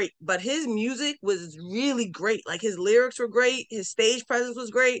anything great, but his music was really great. Like his lyrics were great. His stage presence was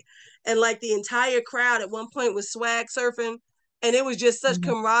great. And like the entire crowd at one point was swag surfing. And it was just such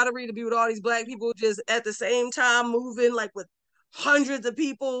camaraderie to be with all these Black people just at the same time moving, like with hundreds of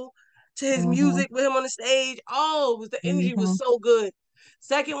people to his music with him on the stage. The energy was so good.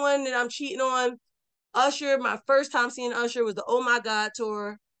 Second one that I'm cheating on, Usher. My first time seeing Usher was the Oh My God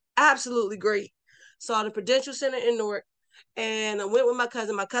tour. Absolutely great. Saw the Prudential Center in Newark, and I went with my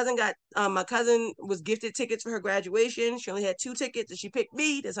cousin. My cousin was gifted tickets for her graduation. She only had 2 tickets, and she picked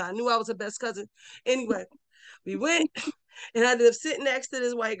me. That's how I knew I was her best cousin. Anyway, we went, and I ended up sitting next to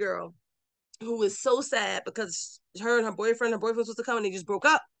this white girl who was so sad because her and her boyfriend was supposed to come, and they just broke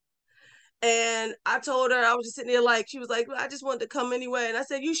up. And I told her, I was just sitting there she was like, I just wanted to come anyway. And I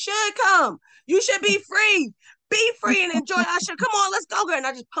said, you should come. You should be free. Be free and enjoy Usher. Come on, let's go, girl. And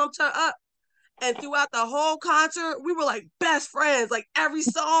I just pumped her up. And throughout the whole concert, we were like best friends. Like every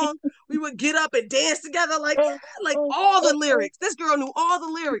song, we would get up and dance together, like all the lyrics. This girl knew all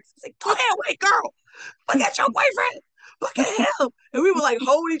the lyrics. Like, go ahead, white girl. Look at your boyfriend. Look at him. And we would like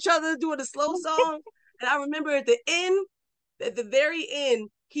hold each other doing the slow song. And I remember at the very end,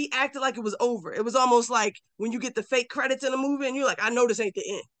 he acted like it was over. It was almost like when you get the fake credits in a movie and you're like, I know this ain't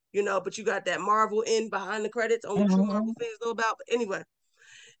the end, but you got that Marvel end behind the credits. Only true Marvel fans know about. But anyway.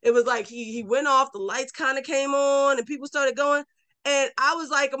 It was like he went off, the lights kind of came on, and people started going. And I was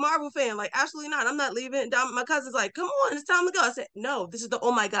like a Marvel fan, like, absolutely not. I'm not leaving. My cousin's like, come on, it's time to go. I said, no, this is the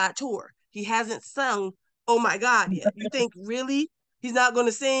Oh My God tour. He hasn't sung Oh My God yet. You think really he's not going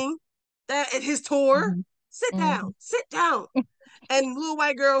to sing that at his tour? Mhm. Sit down, sit down. And little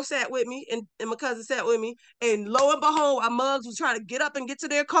white girl sat with me, and my cousin sat with me. And lo and behold, our mugs was trying to get up and get to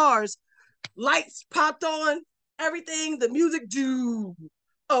their cars. Lights popped on, everything, the music, do.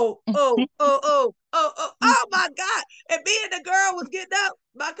 Oh my God. And me and the girl was getting up.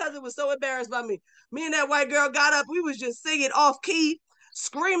 My cousin was so embarrassed by me. Me and that white girl got up. We was just singing off key,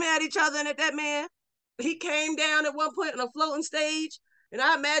 screaming at each other and at that man. He came down at one point on a floating stage, and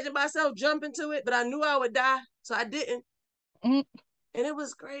I imagined myself jumping to it, but I knew I would die, so I didn't. And it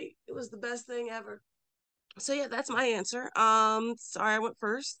was great. It was the best thing ever. So yeah, that's my answer. Sorry I went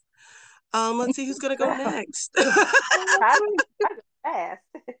first. Let's see who's gonna go next. Fast.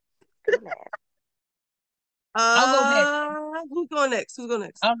 I'll go next. Who's going next? Who's going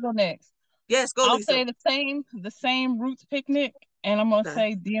next? I'll go next. Yes, go. I'll Lisa. say the same Roots picnic, and I'm gonna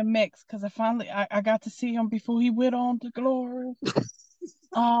say DMX because I got to see him before he went on to glory.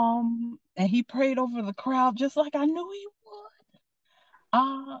 And he prayed over the crowd just like I knew he would.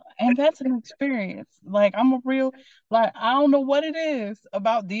 And that's an experience. Like I don't know what it is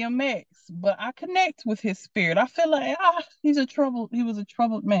about DMX, but I connect with his spirit. I feel like he was a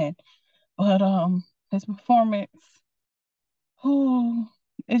troubled man. But his performance,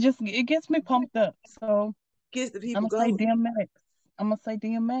 it gets me pumped up. So Gets the people I'm going. I'm gonna say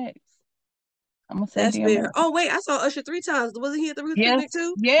DMX. That's fair. Oh wait, I saw Usher 3 times. Wasn't he at the Roots picnic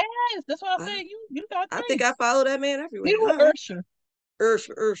too? Yes, that's what I said. You got 3. I think I follow that man everywhere. He was Usher.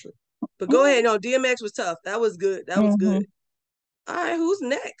 Usher. But go ahead. No, DMX was tough. That was good. That was good. All right, who's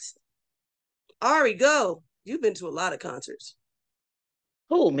next? Ari, go. You've been to a lot of concerts.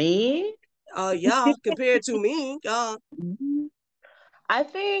 Who, me? Y'all, compared to me, y'all. I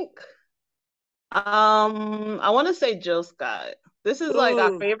think I want to say Jill Scott. This is like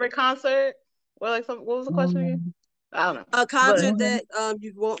our favorite concert. What was the question again? I don't know. A concert that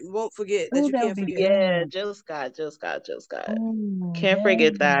you won't forget, that you can't forget. Yeah, Jill Scott. Can't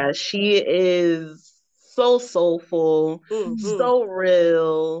forget that. She is so soulful, so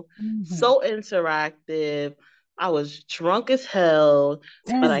real, so interactive. I was drunk as hell,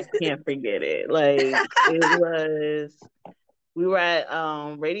 but I can't forget it. Like we were at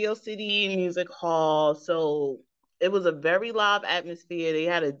Radio City Music Hall, so it was a very live atmosphere. They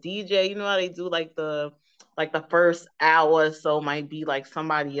had a DJ. You know how they do like the first hour or so might be like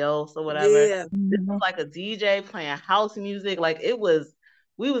somebody else or whatever. Yeah. This was like a DJ playing house music. Like we was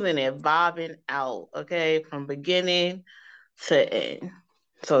in there vibing out, okay, from beginning to end.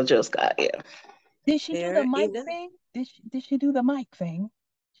 So Jill Scott, yeah. Did she do the mic thing? Did she do the mic thing?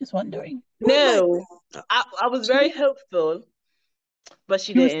 Just wondering. No, I was very hopeful, but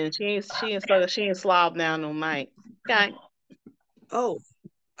she didn't. She ain't slob down no mic. Okay. Oh.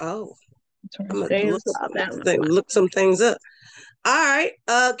 I'm gonna look some things up. All right,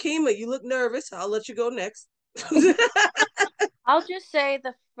 Kima, you look nervous. I'll let you go next. I'll just say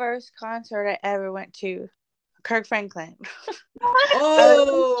the first concert I ever went to, Kirk Franklin.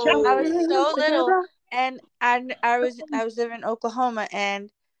 Oh, I was so little, and I was living in Oklahoma,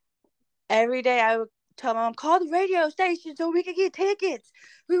 and every day I would tell my mom, call the radio station so we could get tickets.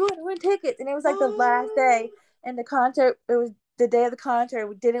 We want to win tickets, and it was like the last day, and the concert. It was the day of the concert.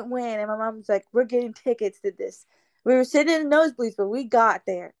 We didn't win, and my mom was like, "We're getting tickets to this." We were sitting in the nosebleeds, but we got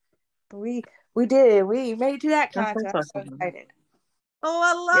there. We did it. We made it to that concert. I'm so excited. Oh,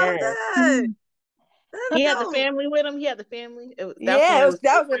 I love that. He had the family with him. He had the family. That was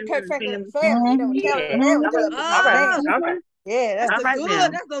with Kirk Franklin's family. You know, all right. Yeah, that's right good. Now.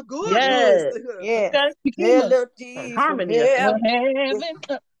 That's a good yes. voice. Yeah. Yeah, little G's. Harmony. Yeah.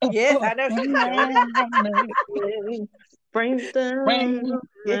 Yes, I know. Brings them.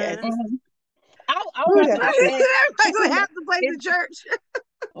 Yes. I want to everybody's gonna have to play the church.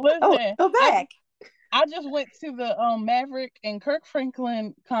 Listen, go back. I just went to the Maverick and Kirk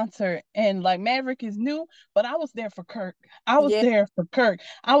Franklin concert, and like Maverick is new, but I was there for Kirk. I was there for Kirk.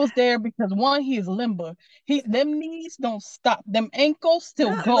 I was there because one, he is limber. Them knees don't stop. Them ankles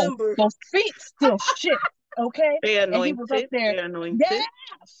still go. Limber. Those feet still shit. Okay. They anointed. And he was up there.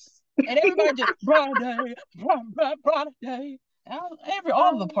 Yes. And everybody just broad day.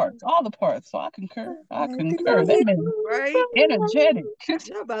 All the parts. So I concur. That man, right? Energetic.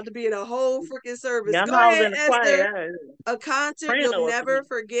 You're about to be in a whole freaking service. Yeah, go ahead, Esther. A concert you'll never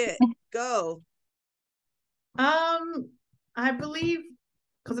forget. Go. I believe,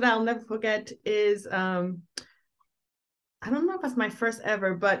 because I'll never forget, is I don't know if that's my first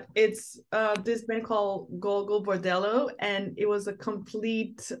ever, but it's this band called Gogol Bordello, and it was a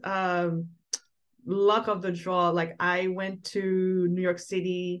complete luck of the draw. Like I went to New York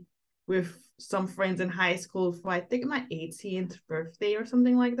City with some friends in high school for I think my 18th birthday or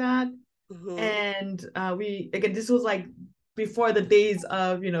something like that. Mhm. And we again, this was like before the days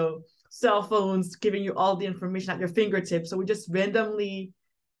of cell phones giving you all the information at your fingertips. So we just randomly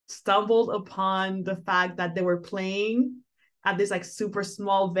stumbled upon the fact that they were playing at this like super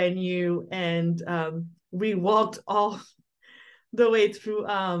small venue, and we walked all the way through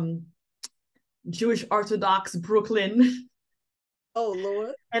Jewish Orthodox Brooklyn. Oh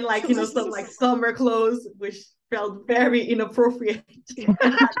Lord. And like some like summer clothes, which felt very inappropriate.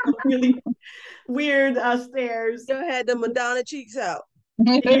 Really weird stairs. You had the Madonna cheeks out.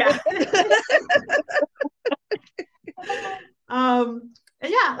 Yeah. And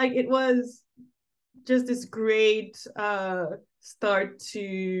yeah, like it was just this great start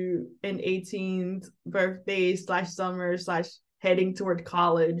to an 18th birthday / summer / heading toward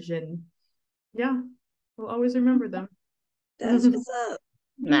college, and yeah, we'll always remember them. That's what's up.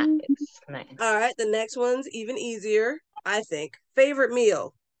 Nice. All right, the next one's even easier, I think. Favorite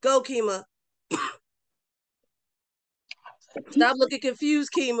meal. Go, Kima. Stop looking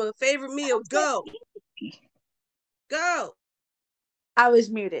confused, Kima. Favorite meal. Go. Go. I was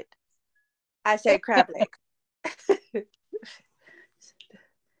muted. I said crab leg.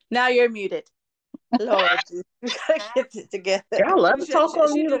 Now you're muted. Lord, we gotta get this together. Y'all love to talk on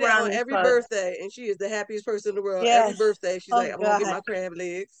She mute do that around on this every part. birthday, and she is the happiest person in the world. Yes. Every birthday, she's like, I'm gonna get my crab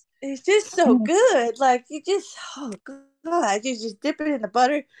legs. It's just so good. Like you just, oh god, you just dip it in the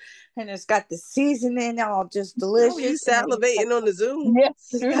butter, and it's got the seasoning, all just delicious. Oh, you salivating on the Zoom? Yes,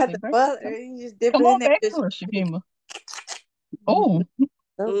 You got seriously. the butter. You just dip Come it in on there. back Just, to us, Shakima. Oh,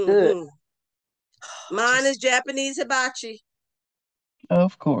 so good. Mhm. Mine is Japanese hibachi.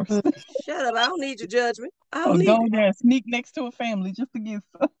 of course. Shut up! I don't need your judgment. I I'll don't go need it. there and sneak next to a family just to get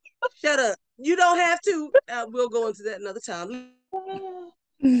some. Shut up! You don't have to. We'll go into that another time.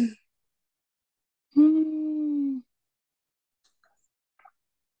 Hmm.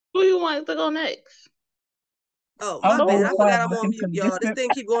 Who you want to go next? Oh, I'll my go bad. I with forgot five I'm on seconds mute, of y'all. This distance. thing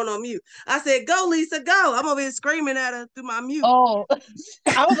keep going on mute. I said, go, Lisa, go. I'm over here screaming at her through my mute. Oh,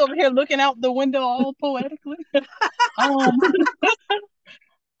 I was over here looking out the window all poetically.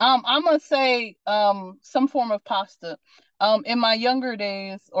 I'm gonna say some form of pasta. In my younger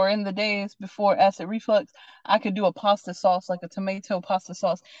days, or in the days before acid reflux, I could do a pasta sauce, like a tomato pasta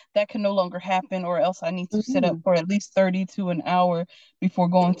sauce. That can no longer happen, or else I need to sit up for at least 30 to an hour before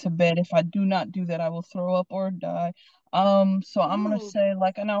going to bed. If I do not do that, I will throw up or die. So I'm gonna say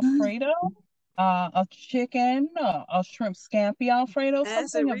like an Alfredo, a chicken, a shrimp scampi Alfredo, Acid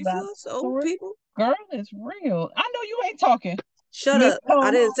something of that reflux, old sort. people. Girl, it's real. I know you ain't talking. Shut Miss up. I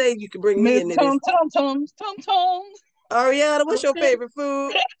Tom, didn't say you could bring me Miss into this. Tom. Ariana, what's your Okay. favorite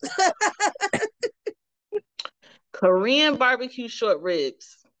food? Korean barbecue short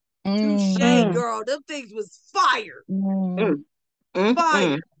ribs. Touche, Mm. girl. Them things was fire. Mm.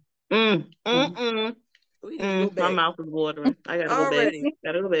 Fire. We need to go My back. mouth is watering. I gotta Already.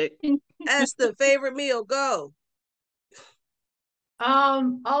 go back. Esther, favorite meal, go.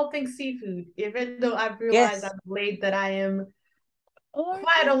 All things seafood. Even though I've realized Yes. as of late that I am Oh,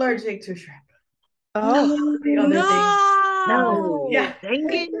 quite allergic to shrimp. Oh, The other thing. No. Yeah. Dang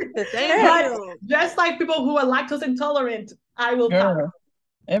it. the Dang shrimp. it. But just like people who are lactose intolerant, I will pop. girl,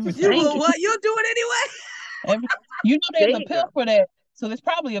 every You time. will what? You'll do it anyway? You know there's There a you pill go. for that. So there's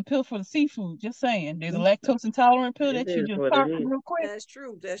probably a pill for the seafood. Just saying. There's a lactose intolerant pill It that you is just what pop it is. real quick. That's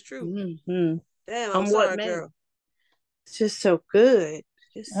true. That's true. Mm-hmm. Damn, I'm I'm what, sorry, man? girl. It's just so good.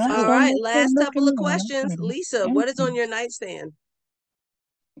 Just I so All saw right, you last looking couple of at me. questions. Lisa, what is on your nightstand?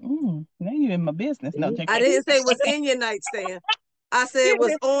 Now you in my business. No, I didn't say what's in your nightstand. I said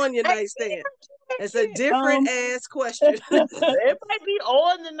what's on your nightstand. It's a different ass question. It might be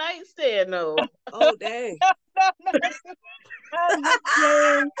on the nightstand though. Oh, dang. I'm just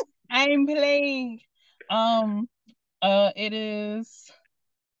playing. I'm playing. It is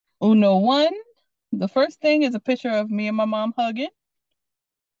Uno one. The first thing is a picture of me and my mom hugging.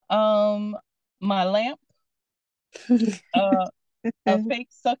 My lamp. A fake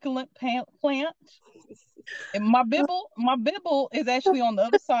succulent plant. And my Bible is actually on the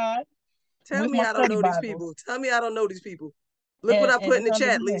other side. Tell with me my I don't study know these Bibles. people. Tell me I don't know these people. Look what I put in it's the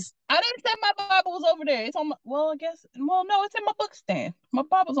under chat, the bed. Lisa. I didn't say my Bible was over there. It's on my, well, I guess, well, no, it's in my book stand. My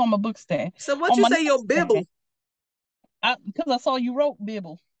Bible's on my book stand. So what On you my say your nightstand. Bible? Because I saw you wrote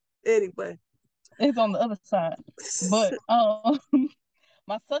Bible. Anyway. It's on the other side. But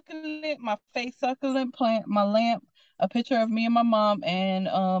my fake succulent plant, my lamp, a picture of me and my mom and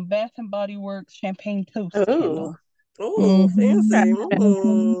Bath and Body Works champagne toast Ooh. candle. Oh, fancy.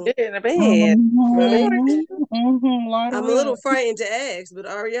 Get in the bed. I'm a little frightened to ask, but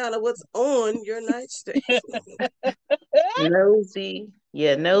Ariana, what's on your nightstand? Nosy.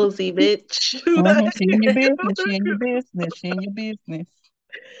 Yeah, nosy bitch. She in your business. She in your business. She in your business.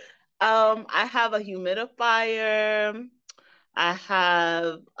 I have a humidifier. I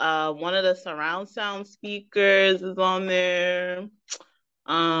have one of the surround sound speakers is on there.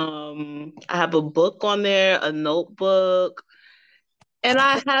 I have a book on there, a notebook, and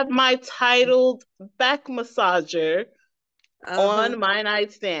I have my titled back massager on my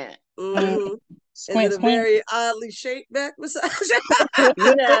nightstand. Mm-hmm. Squint, Is it a squint. very oddly shaped back massage?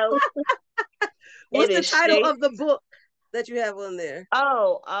 You know, What's the title of the book that you have on there?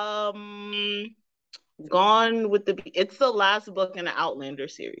 Oh, Gone with the Bee. It's the last book in the Outlander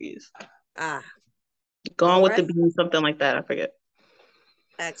series. Gone with the Bee, something like that. I forget.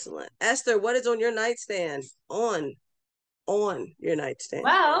 Excellent. Esther, what is on your nightstand? On your nightstand.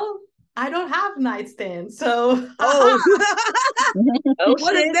 Well, I don't have nightstand, so What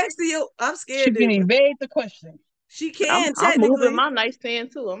is next to you? I'm scared. She can evade the question. She can. I'm moving my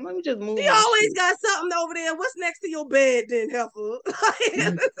nightstand too. Let me just move. She always got something over there. What's next to your bed, then, Heifer?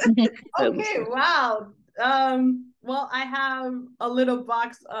 Okay. Wow. Well, I have a little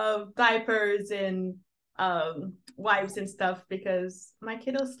box of diapers and wipes and stuff because my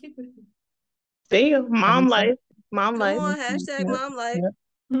kiddos sleep with me. See, mom life. Mom Come life. on, hashtag mom life.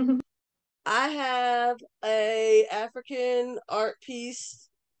 I have a African art piece.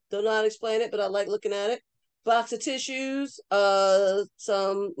 Do not explain it, but I like looking at it. Box of tissues,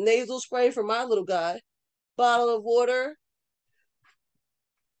 some nasal spray for my little guy, bottle of water.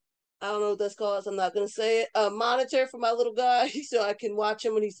 I don't know what that's called, so I'm not gonna say it. A monitor for my little guy so I can watch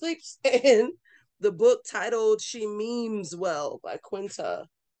him when he sleeps, and the book titled "She Memes Well" by Quinta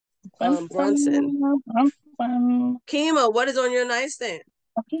Brunson. Kima, what is on your nightstand?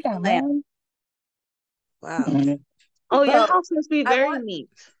 Wow. Oh, your house must be very neat.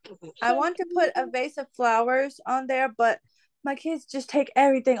 I want to put a vase of flowers on there, but my kids just take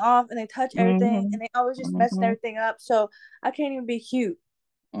everything off and they touch everything and they always just messing everything up. So I can't even be cute.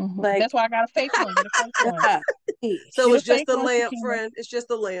 Like, that's why I got a fake one. So it's just a lamp, friend. It's just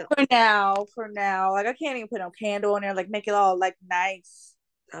a lamp. For now. Like I can't even put no candle on there, like make it all like nice.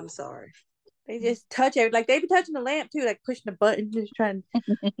 I'm sorry. They just touch it. Like they be touching the lamp too, like pushing the button, just trying.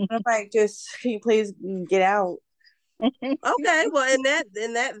 I'm like, just can you please get out? Okay, well, in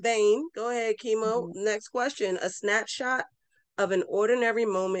that vein, go ahead, Chemo. Next question: a snapshot of an ordinary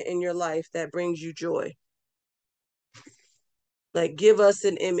moment in your life that brings you joy. Like, give us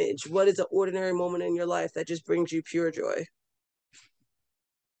an image. What is an ordinary moment in your life that just brings you pure joy?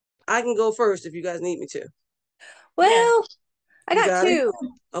 I can go first if you guys need me to. Well, I got two.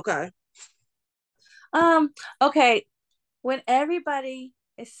 Okay. Okay. When everybody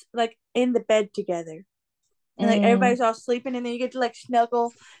is like in the bed together. And like everybody's all sleeping, and then you get to like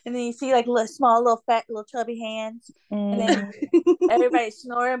snuggle, and then you see like small, little fat, little chubby hands, and then everybody's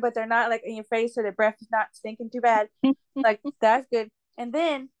snoring, but they're not like in your face, so their breath is not stinking too bad. Like that's good. And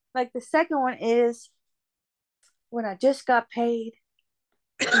then like the second one is when I just got paid,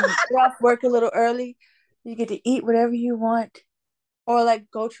 and you get off work a little early, you get to eat whatever you want, or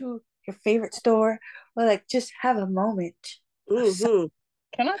like go to your favorite store, or like just have a moment. Can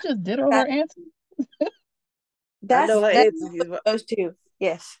I just ditto her answer? That's those two.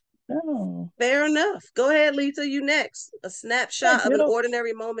 Yes. Oh. Fair enough. Go ahead, Lisa. You next. A snapshot of an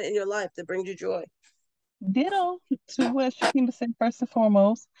ordinary moment in your life that brings you joy. Ditto to what Shakima said first and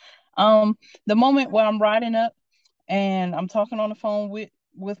foremost. The moment where I'm riding up and I'm talking on the phone with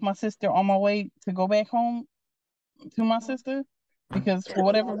my sister on my way to go back home to my sister. Because for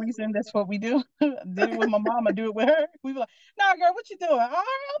whatever reason, that's what we do. Did it with my mom, I do it with her. We be like, "Nah, girl, what you doing?" "All right, I'm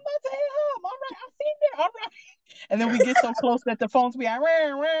about to head home. All right, I'll see you there. All right." And then we get so close that the phones be like, "Shut off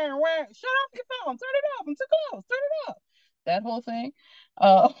your phone. Turn it off. I'm too close. Turn it off." That whole thing.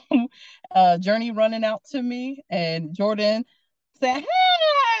 Journey running out to me and Jordan saying,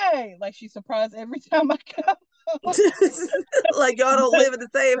 "Hey!" Like she's surprised every time I come. Like y'all don't live in the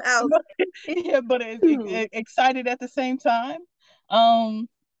same house. Yeah, but excited at the same time.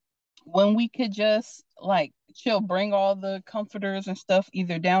 When we could just like chill, bring all the comforters and stuff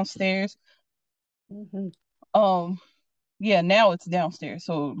either downstairs. Yeah, now it's downstairs.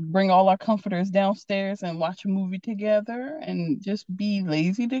 So bring all our comforters downstairs and watch a movie together and just be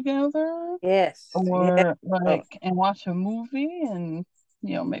lazy together. Yes. Or and watch a movie and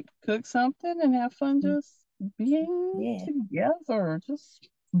maybe cook something and have fun just being together, just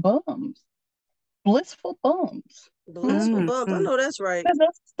bums. blissful bumps. Blissful bumps. I know that's right.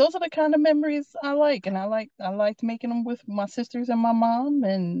 Those are the kind of memories I like, and I liked making them with my sisters and my mom,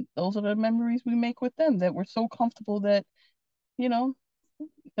 and those are the memories we make with them that we're so comfortable that, you know,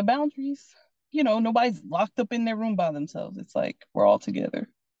 the boundaries, nobody's locked up in their room by themselves. It's like we're all together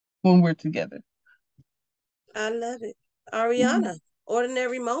when we're together. I love it. Ariana,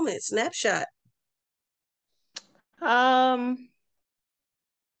 ordinary moment, snapshot.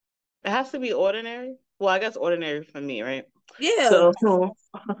 It has to be ordinary. Well, I guess ordinary for me, right? Yeah. So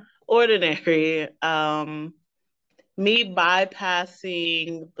ordinary. Me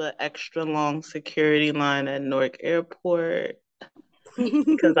bypassing the extra long security line at Newark Airport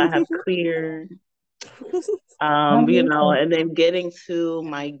because I have cleared. And then getting to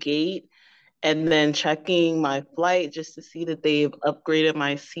my gate and then checking my flight just to see that they've upgraded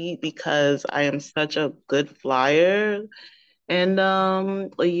my seat because I am such a good flyer. And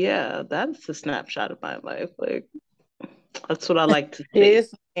yeah, that's a snapshot of my life. Like, that's what I like to see.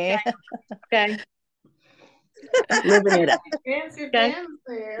 Okay. Living it up. Fancy, Okay.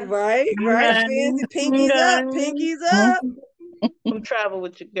 fancy. Right. Fancy. Pinkies up. Come travel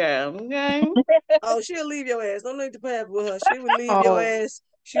with your girl, okay? Oh, she'll leave your ass. Don't need to pay with her. She would leave your ass.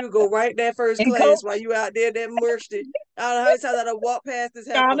 She would go right that first class while you out there that mushed it. I don't know how many times I done walk past this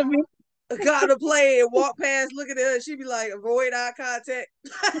heifer. Got to play and walk past, look at her, and she'd be like, avoid eye contact.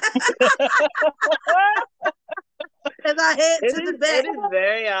 As I head to the back. It is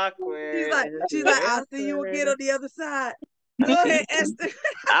very awkward. She's like, I'll see you again on the other side. Go ahead, Esther.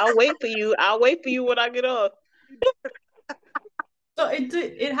 I'll wait for you. I'll wait for you when I get off. So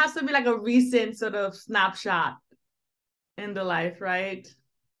it has to be like a recent sort of snapshot in the life, right?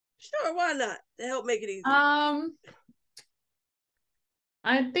 Sure, why not? To help make it easy.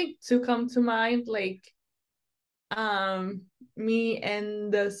 I think to come to mind, like, me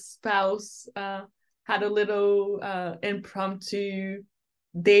and the spouse had a little impromptu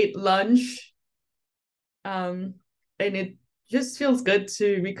date lunch. And it just feels good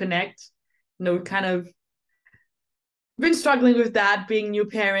to reconnect. Kind of been struggling with that, being new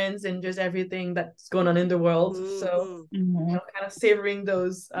parents and just everything that's going on in the world. So kind of savoring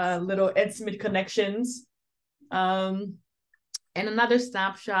those little intimate connections. And another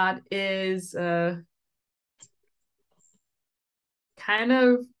snapshot is kind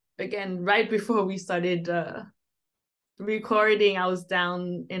of, again, right before we started recording, I was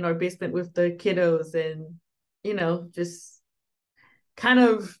down in our basement with the kiddos and, just kind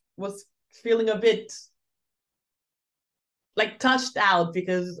of was feeling a bit like touched out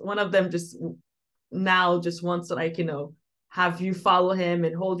because one of them just wants to have you follow him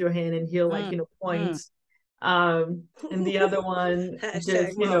and hold your hand and he'll point. And the other one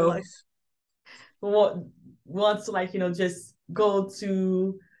just wants to just go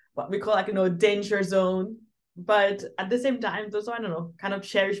to what we call danger zone. But at the same time, those are, kind of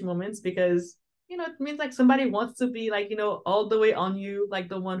cherished moments because it means like somebody wants to be all the way on you, like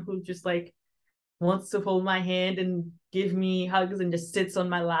the one who just wants to hold my hand and give me hugs and just sits on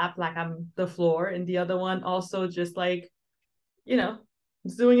my lap like I'm the floor. And the other one also just it's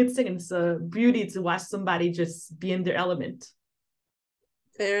doing its thing. It's a beauty to watch somebody just be in their element.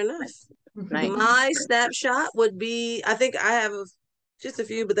 Fair enough. Nice. My snapshot would be, I think I have just a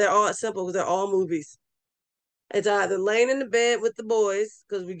few, but they're all simple because they're all movies. It's either laying in the bed with the boys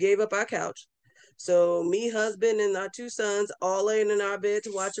because we gave up our couch. So me, husband, and our 2 sons all laying in our bed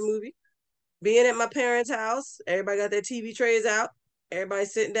to watch a movie. Being at my parents' house, everybody got their TV trays out. Everybody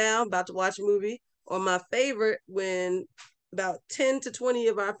sitting down, about to watch a movie. Or my favorite, when about 10 to 20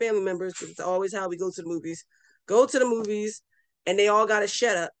 of our family members, because it's always how we go to the movies, and they all got to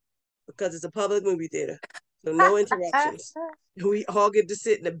shut up because it's a public movie theater. So no interruptions. We all get to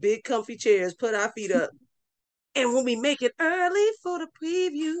sit in the big comfy chairs, put our feet up. And when we make it early for the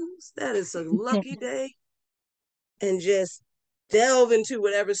previews, that is a lucky day. And just delve into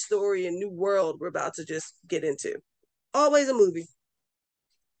whatever story and new world we're about to just get into. Always a movie.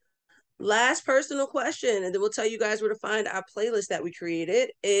 Last personal question, and then we'll tell you guys where to find our playlist that we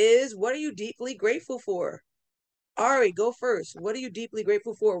created, is what are you deeply grateful for? Ari, go first. What are you deeply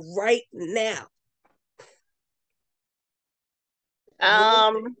grateful for right now?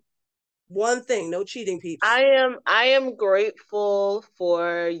 One thing, no cheating, peeps. I am grateful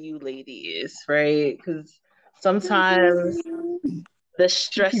for you ladies, right? Because sometimes the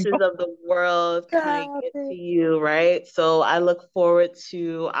stresses of the world kind of get to you, right? So I look forward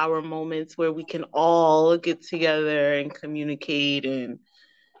to our moments where we can all get together and communicate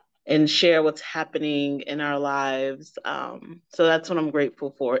and share what's happening in our lives. So that's what I'm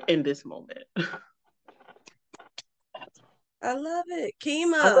grateful for in this moment. I love it.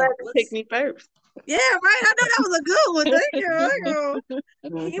 Kima. I'm glad you picked me first. Yeah, right. I know that was a good one. Thank you.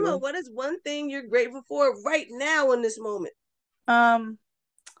 Mhm. Hema, what is one thing you're grateful for right now in this moment?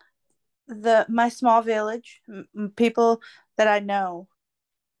 My small village, people that I know,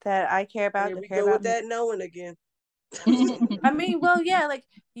 that I care about, Here that we care go with about me. that knowing again. I mean, well, yeah, like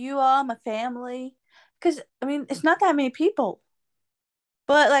you all, my family, because I mean, it's not that many people,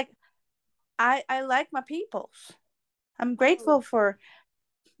 but like I like my peoples. I'm grateful for.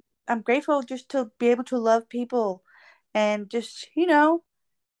 I'm grateful just to be able to love people, and just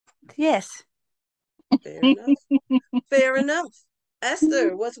yes. Fair enough. Fair enough.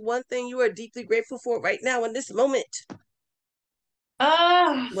 Esther, what's one thing you are deeply grateful for right now in this moment?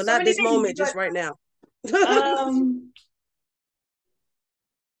 Well, So not many this things, moment, just but right now.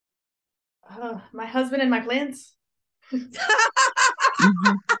 my husband and my plants.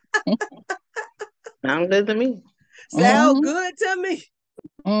 Sound good to me. Sound good to me.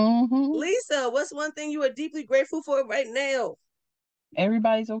 Mm-hmm. Lisa, what's one thing you are deeply grateful for right now?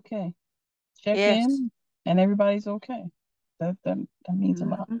 Everybody's okay. Check Yes. in, and everybody's okay. That means a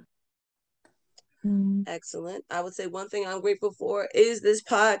lot. Excellent. I would say one thing I'm grateful for is this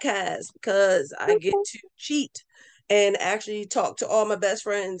podcast because I get to cheat and actually talk to all my best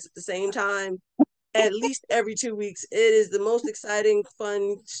friends at the same time at least every 2 weeks. It is the most exciting,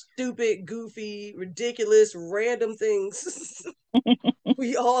 fun, stupid, goofy, ridiculous, random things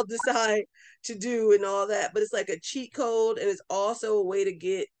we all decide to do and all that. But it's like a cheat code, and it's also a way to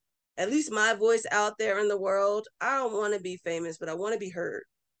get at least my voice out there in the world. I don't want to be famous, but I want to be heard.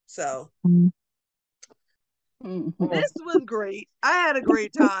 So this was great. I had a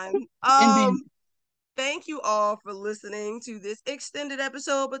great time. Indeed. Thank you all for listening to this extended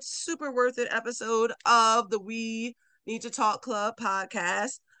episode, but super worth it episode of the We Need to Talk Club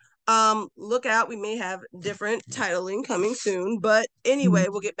podcast. Look out, we may have different titling coming soon. But anyway,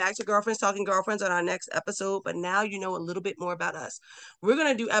 we'll get back to Girlfriends Talking Girlfriends on our next episode. But now you know a little bit more about us. We're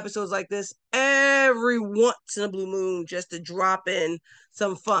gonna do episodes like this every once in a blue moon just to drop in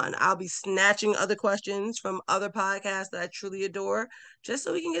some fun. I'll be snatching other questions from other podcasts that I truly adore, just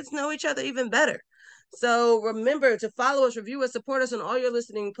so we can get to know each other even better. So remember to follow us, review us, support us on all your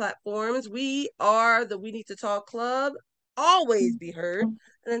listening platforms. We are the We Need to Talk Club. Always be heard.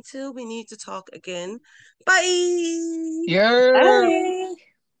 And until we need to talk again, bye. Yeah. Bye.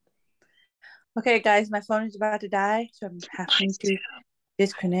 Okay, guys, my phone is about to die, so I'm having to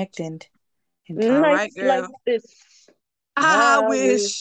disconnect and All right, girl. Like this. I wish.